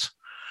it.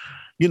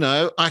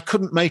 I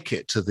couldn't make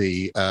it to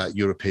the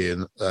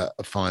European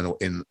final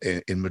in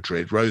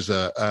Madrid.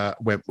 Rosa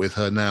went with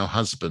her now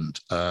husband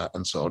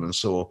and so on, and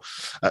saw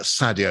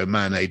Sadio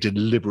Mane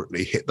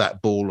deliberately hit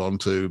that ball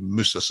onto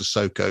Moussa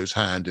Sissoko's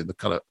hand in the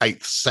kind of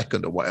 8th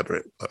second or whatever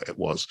it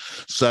was.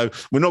 So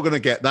we're not going to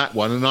get that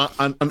one.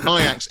 And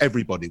Ajax,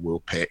 everybody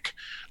will pick.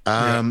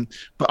 But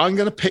I'm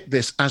going to pick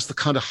this as the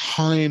kind of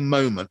high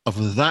moment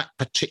of that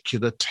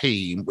particular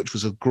team, which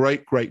was a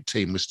great, great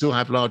team. We still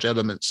have large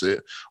elements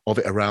of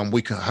it around.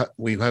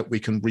 We hope we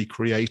can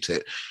recreate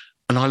it.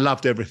 And I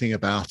loved everything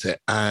about it.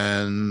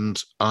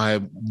 And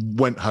I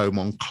went home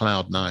on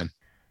cloud 9.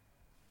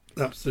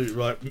 Absolutely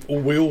right.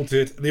 We all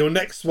did. Your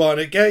next one,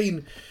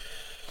 again,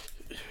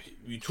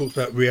 you talked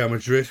about Real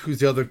Madrid, who's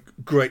the other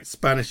great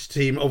Spanish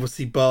team,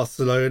 obviously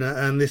Barcelona.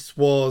 And this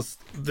was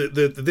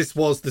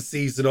the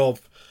season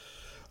of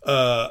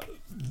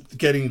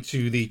getting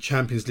to the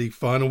Champions League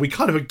final. We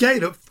kind of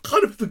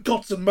a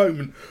forgotten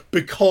moment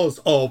because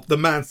of the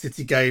Man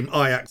City game,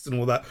 Ajax and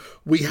all that.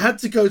 We had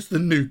to go to the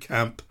Nou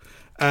Camp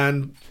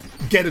and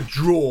get a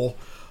draw,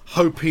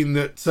 hoping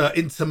that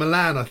Inter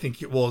Milan, I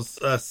think it was,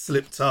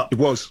 slipped up. It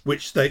was.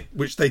 Which they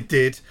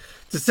did.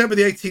 December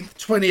the 18th,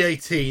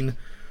 2018,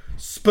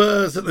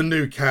 Spurs at the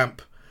Nou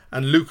Camp,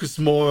 and Lucas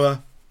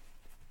Moura,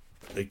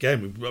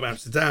 again, we've got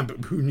Amsterdam,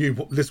 but who knew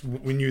what this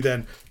we knew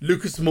then?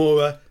 Lucas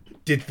Moura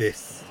did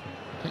this.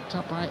 Picked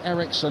up by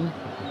Eriksson.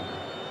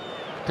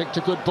 Picked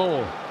a good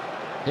ball.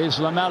 Here's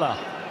Lamela.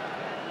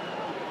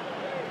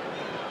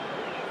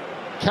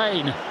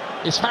 Kane.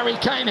 Is Harry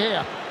Kane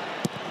here?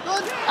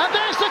 And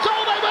there's the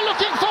goal they were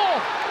looking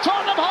for.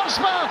 Tottenham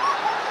Hotspur.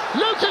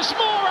 Lucas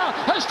Moura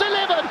has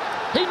delivered.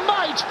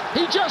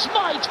 He just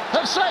might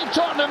have saved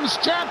Tottenham's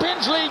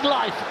Champions League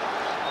life.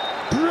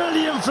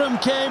 Brilliant from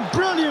Kane,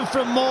 brilliant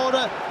from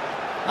Moura.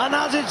 And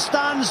as it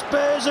stands,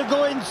 Spurs are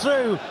going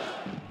through.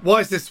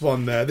 Why is this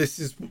one there?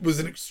 Was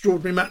an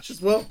extraordinary match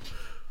as well.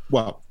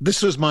 Well,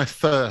 this was my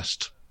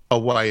first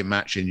away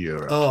match in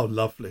Europe. Oh,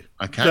 lovely.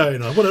 Okay. Very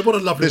nice. What a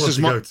lovely one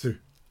to go to.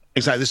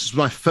 Exactly. This was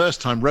my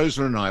first time.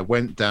 Rosa and I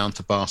went down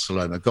to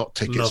Barcelona, got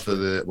tickets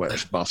for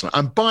Barcelona.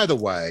 And by the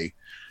way,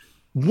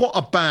 what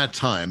a bad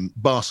time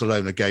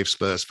Barcelona gave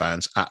Spurs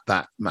fans at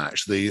that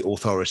match, the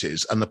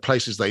authorities, and the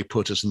places they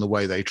put us and the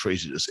way they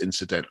treated us,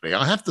 incidentally.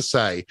 I have to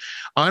say,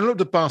 I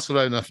looked at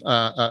Barcelona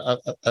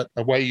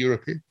away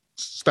European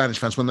Spanish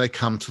fans when they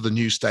come to the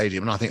new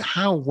stadium, and I think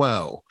how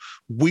well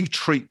we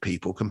treat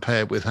people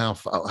compared with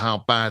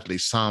how badly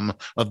some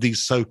of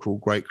these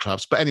so-called great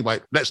clubs. But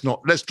anyway, let's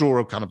draw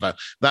a kind of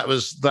that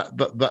was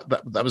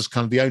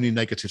kind of the only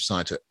negative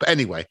side to it. But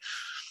anyway,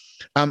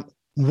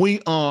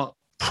 we are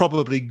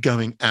probably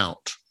going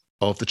out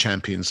of the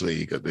Champions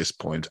League at this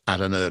point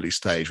at an early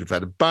stage. We've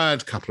had a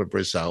bad couple of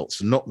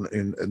results, not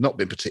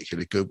been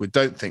particularly good. We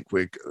don't think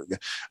we've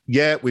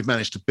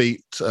managed to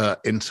beat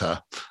Inter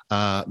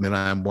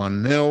Milan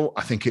 1-0,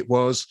 I think it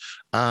was.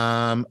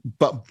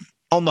 But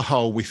on the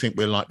whole, we think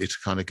we're likely to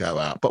kind of go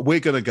out. But we're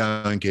going to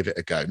go and give it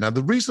a go. Now,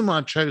 the reason why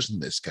I've chosen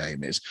this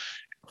game is,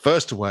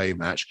 first away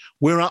match,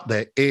 we're up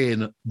there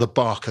in the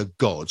Barca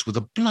Gods with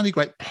a bloody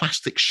great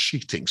plastic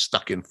sheeting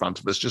stuck in front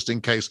of us just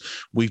in case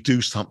we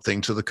do something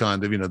to the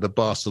kind of,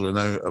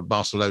 the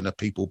Barcelona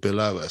people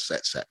below us,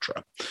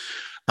 etc.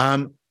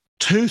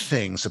 Two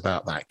things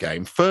about that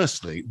game.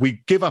 Firstly,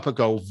 we give up a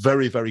goal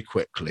very, very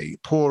quickly.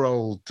 Poor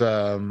old,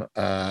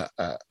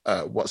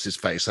 what's his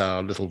face,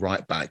 our little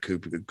right back who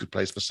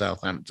plays for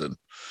Southampton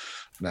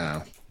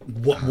now.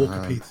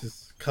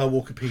 Walker-Peters. Carl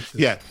Walker-Peters.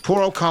 Yeah,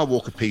 poor old Carl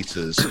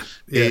Walker-Peters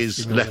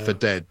is left for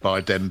dead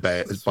by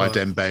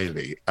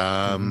Dembele.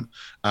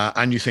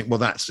 And you think, well,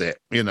 that's it.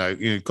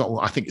 You've got,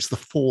 I think it's the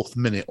 4th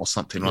minute or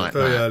something like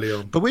very that. Early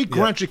on. But we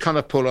gradually kind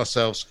of pull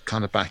ourselves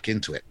kind of back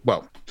into it.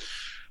 Well,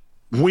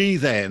 we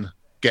then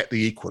get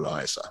the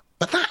equaliser.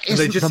 But that isn't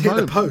they just the hit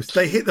the post.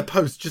 They hit the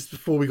post just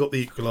before we got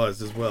the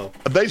equaliser as well.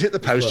 They hit the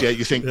post,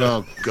 You think,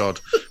 oh, God.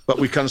 But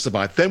we kind of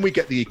survived. Then we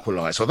get the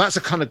equaliser. Well, that's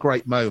a kind of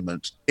great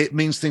moment. It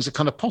means things are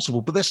kind of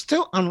possible, but they're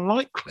still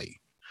unlikely.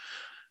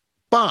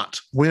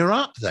 But we're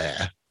up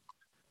there.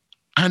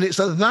 And it's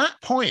at that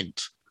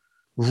point,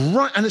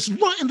 it's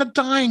right in the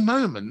dying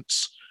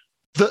moments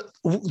that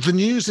the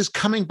news is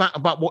coming back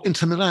about what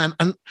Inter Milan,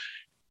 and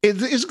it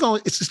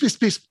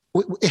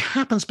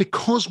happens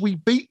because we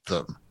beat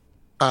them.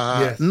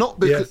 Not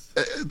because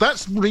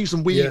that's the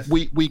reason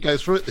we go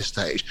through at this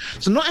stage.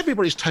 So not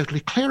everybody's totally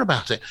clear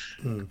about it.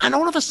 And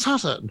all of a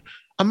sudden,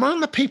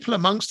 among the people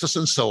amongst us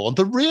and so on,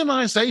 the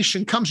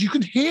realization comes. You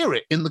can hear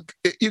it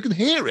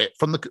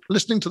from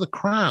listening to the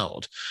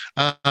crowd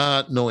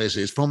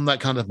noises from that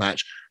kind of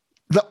match,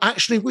 that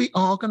actually we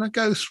are going to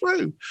go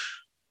through.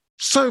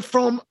 So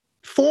from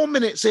 4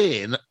 minutes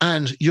in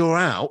and you're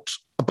out,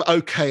 but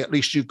okay, at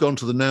least you've gone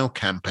to the Nou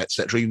Camp,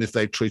 etc., even if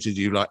they've treated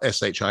you like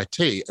shit,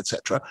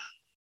 etc.,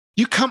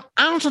 you come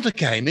out of the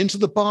game into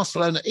the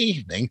Barcelona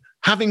evening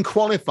having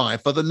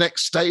qualified for the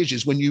next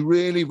stages when you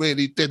really,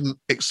 really didn't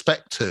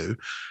expect to.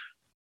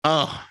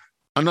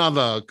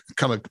 Another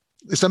kind of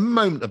it's a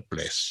moment of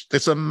bliss.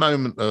 It's a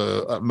moment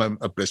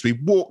of bliss. We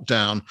walked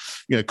down,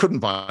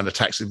 couldn't find a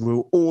taxi. We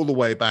were all the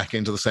way back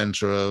into the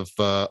centre of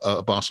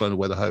Barcelona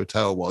where the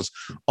hotel was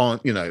on,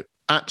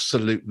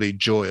 absolutely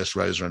joyous,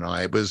 Rosa and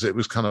I. It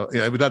was kind of,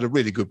 we'd had a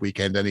really good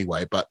weekend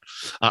anyway, but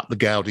at the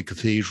Gaudi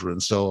Cathedral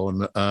and so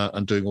on,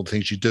 and doing all the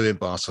things you do in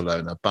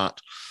Barcelona. But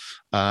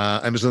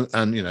it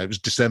was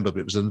December,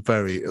 but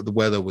the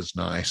weather was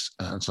nice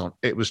and so on.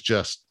 It was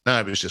just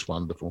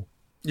wonderful.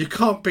 You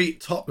can't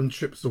beat Tottenham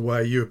trips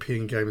away,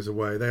 European games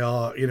away. They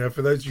are,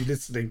 for those of you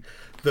listening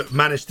that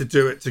managed to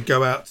do it, to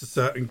go out to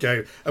certain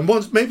games. And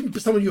once, maybe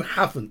for some of you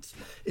haven't,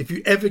 if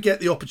you ever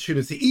get the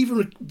opportunity,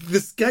 even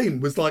this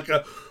game was like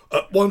at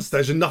one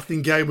stage a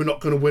nothing game, we're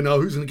not going to win,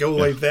 who's going to go all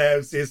the way there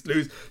and see us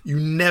lose? You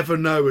never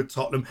know at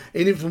Tottenham.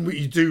 And even when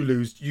you do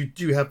lose, you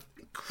do have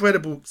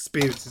incredible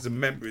experiences and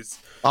memories.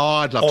 Oh,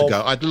 I'd love to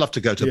go. I'd love to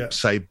go to,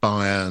 say,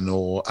 Bayern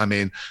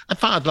in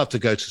fact, I'd love to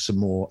go to some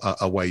more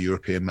away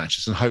European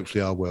matches, and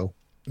hopefully I will.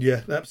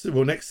 Yeah, absolutely.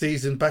 Well, next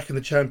season, back in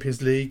the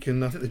Champions League,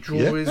 and I think the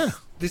draw is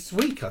this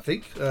week, I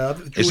think. I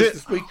think the draw is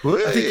this week.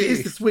 I think it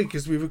is this week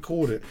as we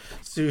record it.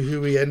 See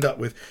who we end up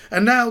with.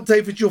 And now,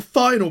 David, your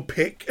final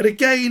pick, and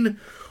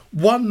again,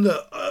 one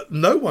that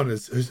no one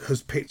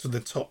has picked for the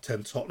top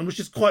 10 Tottenham,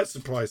 which is quite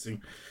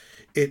surprising.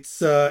 It's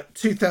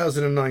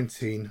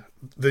 2019,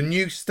 the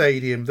new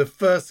stadium, the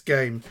first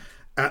game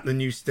at the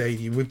new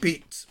stadium. We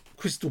beat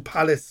Crystal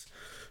Palace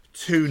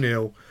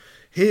 2-0.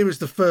 Here is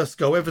the first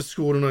goal ever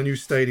scored on our new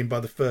stadium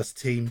by the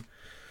first team.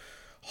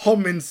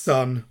 Heung-min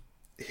Son,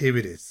 here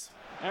it is.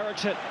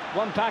 Eriksson,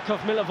 one back of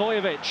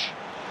Milivojevic.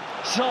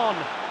 Son,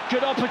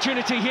 good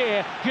opportunity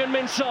here.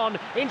 Heung-min Son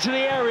into the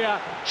area.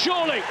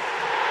 Surely,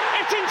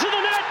 it's into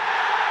the net.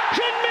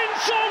 Heung-min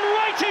Son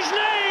write his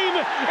name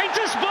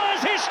into Spurs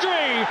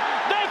history.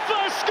 Their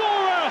first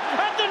scorer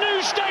at the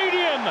new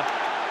stadium.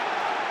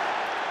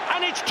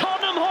 And it's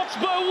Tottenham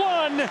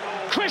Hotspur 1,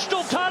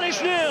 Crystal Palace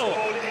 0.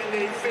 In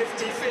the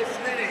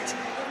 55th minute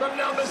from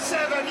number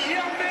 7,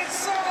 Heung-min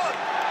Son.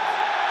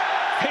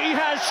 He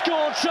has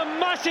scored some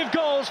massive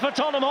goals for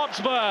Tottenham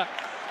Hotspur.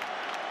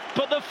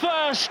 But the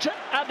first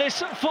at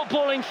this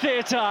footballing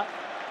theatre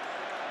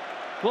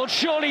will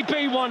surely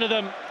be one of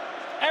them.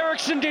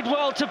 Eriksson did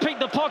well to pick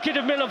the pocket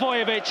of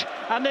Milivojevic,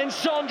 and then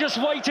Son just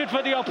waited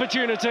for the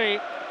opportunity.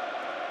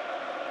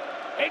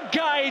 It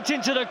guides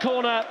into the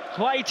corner.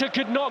 Guaita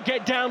could not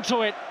get down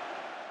to it.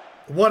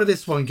 Why did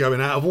this one go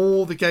in? Out of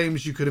all the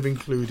games you could have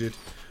included,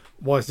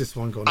 why has this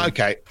one gone in?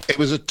 Okay, it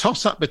was a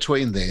toss-up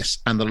between this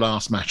and the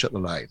last match at the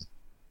Lane.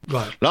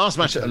 Right. Last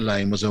match at the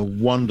Lane was a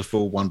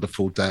wonderful,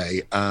 wonderful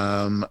day.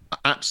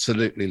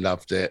 Absolutely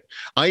loved it.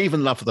 I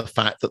even loved the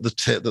fact that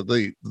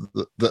the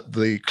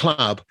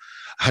club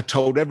had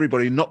told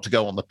everybody not to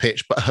go on the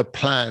pitch, but had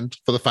planned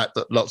for the fact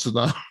that lots of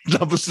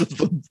numbers of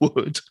them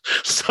would.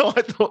 So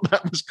I thought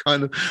that was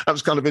kind of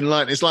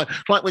enlightening. It's like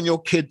when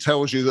your kid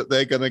tells you that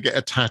they're going to get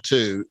a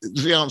tattoo.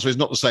 The answer is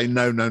not to say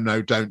no,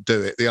 don't do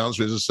it. The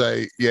answer is to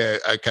say, yeah,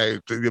 okay,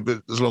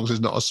 but as long as it's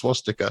not a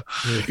swastika,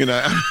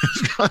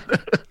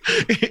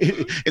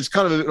 It's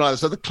kind of like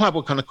so. The club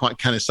were kind of quite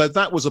canny. So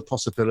that was a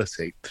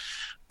possibility,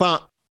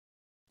 but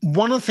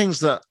one of the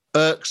things that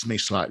irks me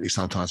slightly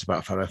sometimes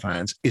about fellow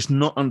fans is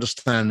not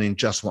understanding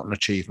just what an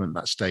achievement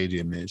that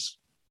stadium is.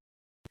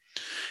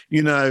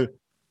 That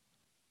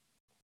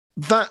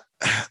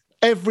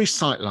every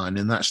sightline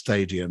in that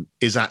stadium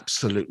is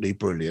absolutely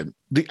brilliant.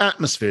 The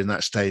atmosphere in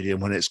that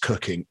stadium when it's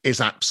cooking is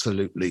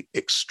absolutely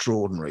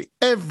extraordinary.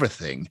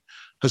 Everything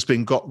has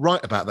been got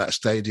right about that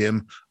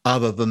stadium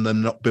other than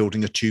them not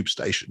building a tube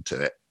station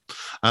to it.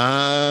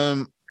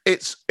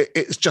 It's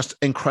just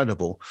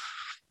incredible.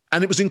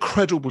 And it was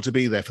incredible to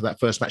be there for that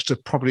first match to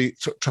properly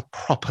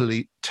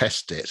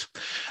test it.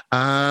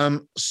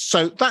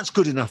 So that's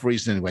good enough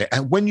reason anyway.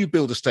 And when you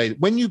build a stadium,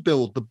 when you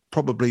build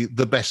probably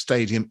the best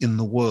stadium in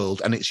the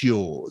world and it's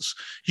yours,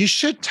 you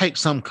should take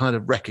some kind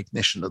of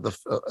recognition of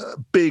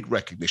big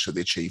recognition of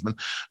the achievement,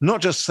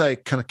 not just say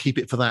kind of keep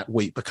it for that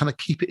week, but kind of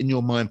keep it in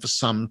your mind for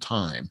some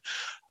time.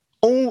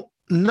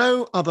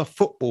 No other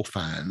football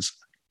fans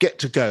get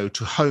to go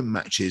to home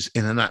matches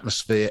in an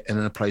atmosphere and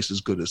in a place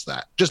as good as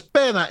that. Just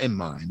bear that in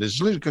mind. There's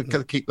got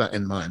to keep that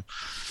in mind.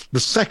 The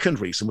second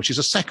reason, which is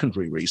a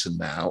secondary reason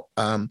now,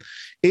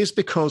 is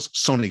because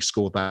Sonny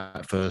scored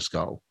that first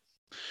goal.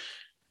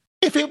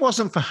 If it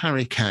wasn't for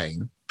Harry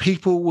Kane,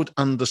 people would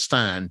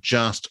understand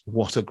just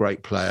what a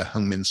great player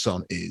Heung-min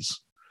Son is.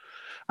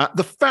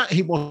 The fact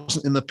he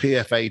wasn't in the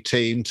PFA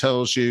team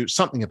tells you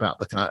something about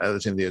the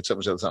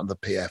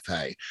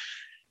PFA.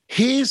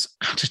 His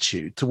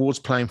attitude towards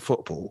playing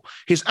football,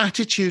 his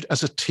attitude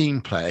as a team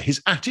player, his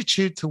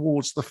attitude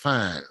towards the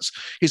fans,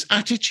 his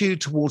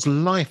attitude towards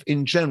life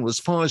in general, as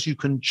far as you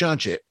can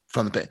judge it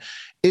from the bit,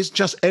 is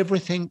just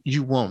everything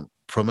you want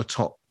from a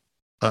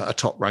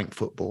top-ranked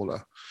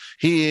footballer.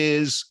 He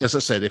is, as I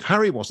said, if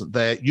Harry wasn't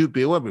there,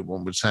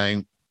 everyone would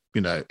saying,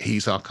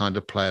 he's our kind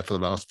of player for the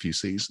last few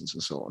seasons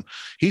and so on.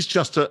 He's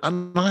just you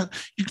can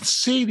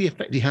see the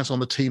effect he has on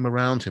the team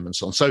around him and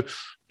so on. So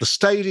the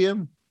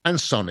stadium and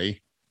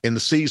Sonny, in the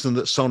season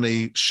that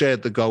Sonny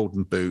shared the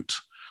golden boot,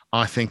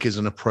 I think is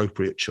an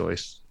appropriate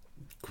choice.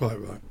 Quite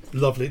right.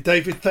 Lovely.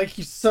 David, thank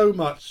you so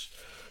much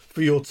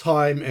for your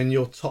time and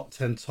your top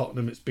 10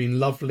 Tottenham. It's been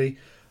lovely.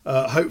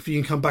 Hopefully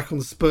you can come back on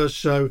the Spurs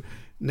show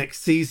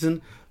next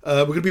season.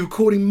 We're going to be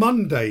recording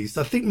Mondays.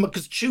 I think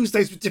because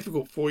Tuesdays were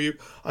difficult for you.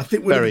 I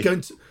think we're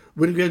going to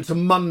go into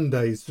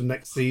Mondays for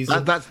next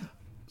season. That's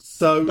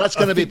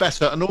going to be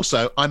better. And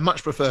also, I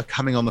much prefer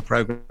coming on the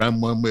programme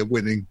when we're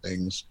winning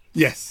things.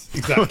 Yes,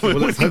 exactly.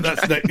 Well, let's hope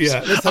that's next.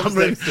 Yeah, let's hope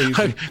next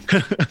season.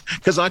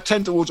 Because I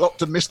tend towards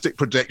optimistic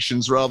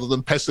predictions rather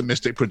than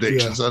pessimistic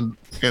predictions, and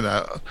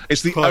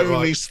it's the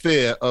only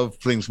sphere of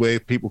things where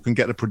people can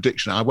get a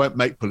prediction. I won't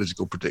make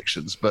political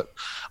predictions, but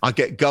I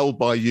get gulled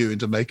by you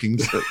into making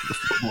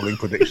footballing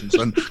predictions,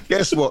 and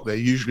guess what? They're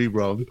usually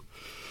wrong.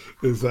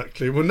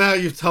 Exactly. Well, now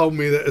you've told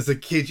me that as a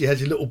kid you had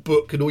your little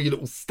book and all your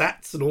little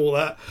stats and all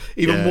that.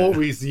 Even more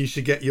reason you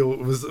should get your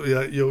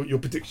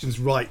predictions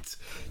right.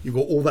 You've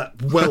got all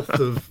that wealth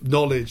of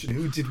knowledge and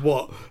who did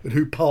what and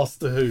who passed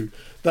to who.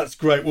 That's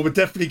great. Well, we'll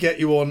definitely get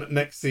you on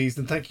next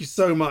season. Thank you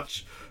so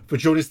much for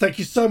joining us. Thank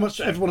you so much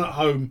to everyone at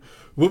home.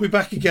 We'll be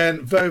back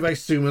again very, very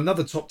soon with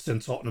another Top 10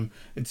 Tottenham.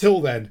 Until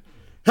then,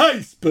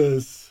 hey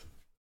Spurs!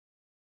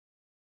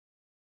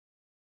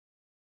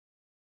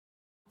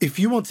 If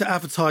you want to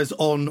advertise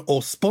on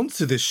or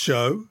sponsor this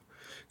show,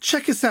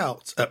 check us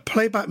out at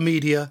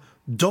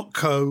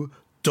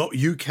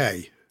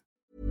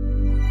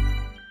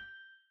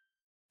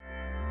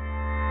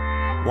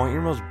playbackmedia.co.uk. Want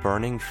your most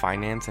burning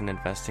finance and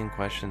investing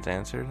questions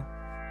answered?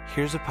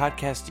 Here's a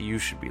podcast you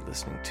should be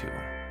listening to,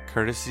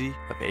 courtesy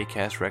of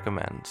Acast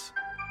Recommends.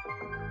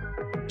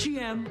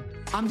 GM,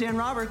 I'm Dan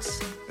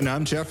Roberts. And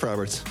I'm Jeff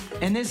Roberts.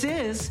 And this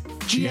is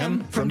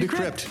GM from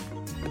Decrypt.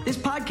 This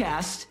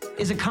podcast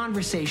is a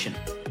conversation,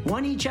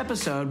 one each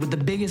episode with the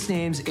biggest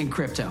names in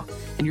crypto.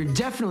 And you're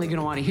definitely going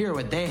to want to hear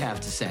what they have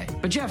to say.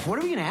 But Jeff, what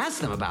are we going to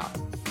ask them about?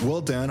 Well,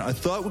 Dan, I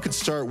thought we could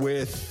start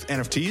with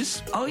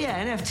NFTs. Oh,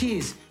 yeah,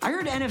 NFTs. I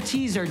heard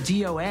NFTs are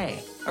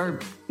DOA, or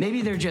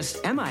maybe they're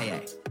just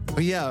MIA. Oh,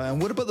 yeah,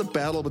 and what about the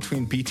battle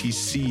between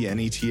BTC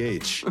and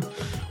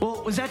ETH?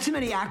 Well, was that too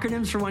many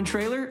acronyms for one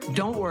trailer?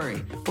 Don't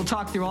worry. We'll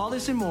talk through all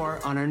this and more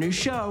on our new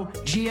show,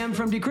 GM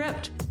from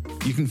Decrypt.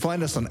 You can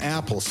find us on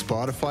Apple,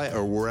 Spotify,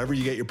 or wherever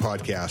you get your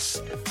podcasts.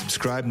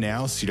 Subscribe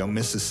now so you don't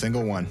miss a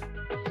single one.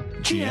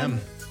 GM.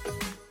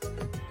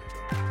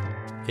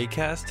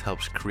 Acast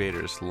helps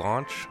creators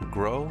launch,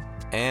 grow,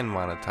 and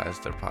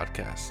monetize their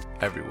podcasts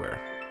everywhere.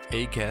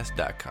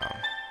 Acast.com.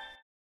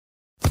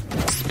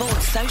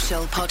 Sports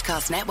Social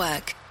Podcast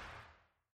Network.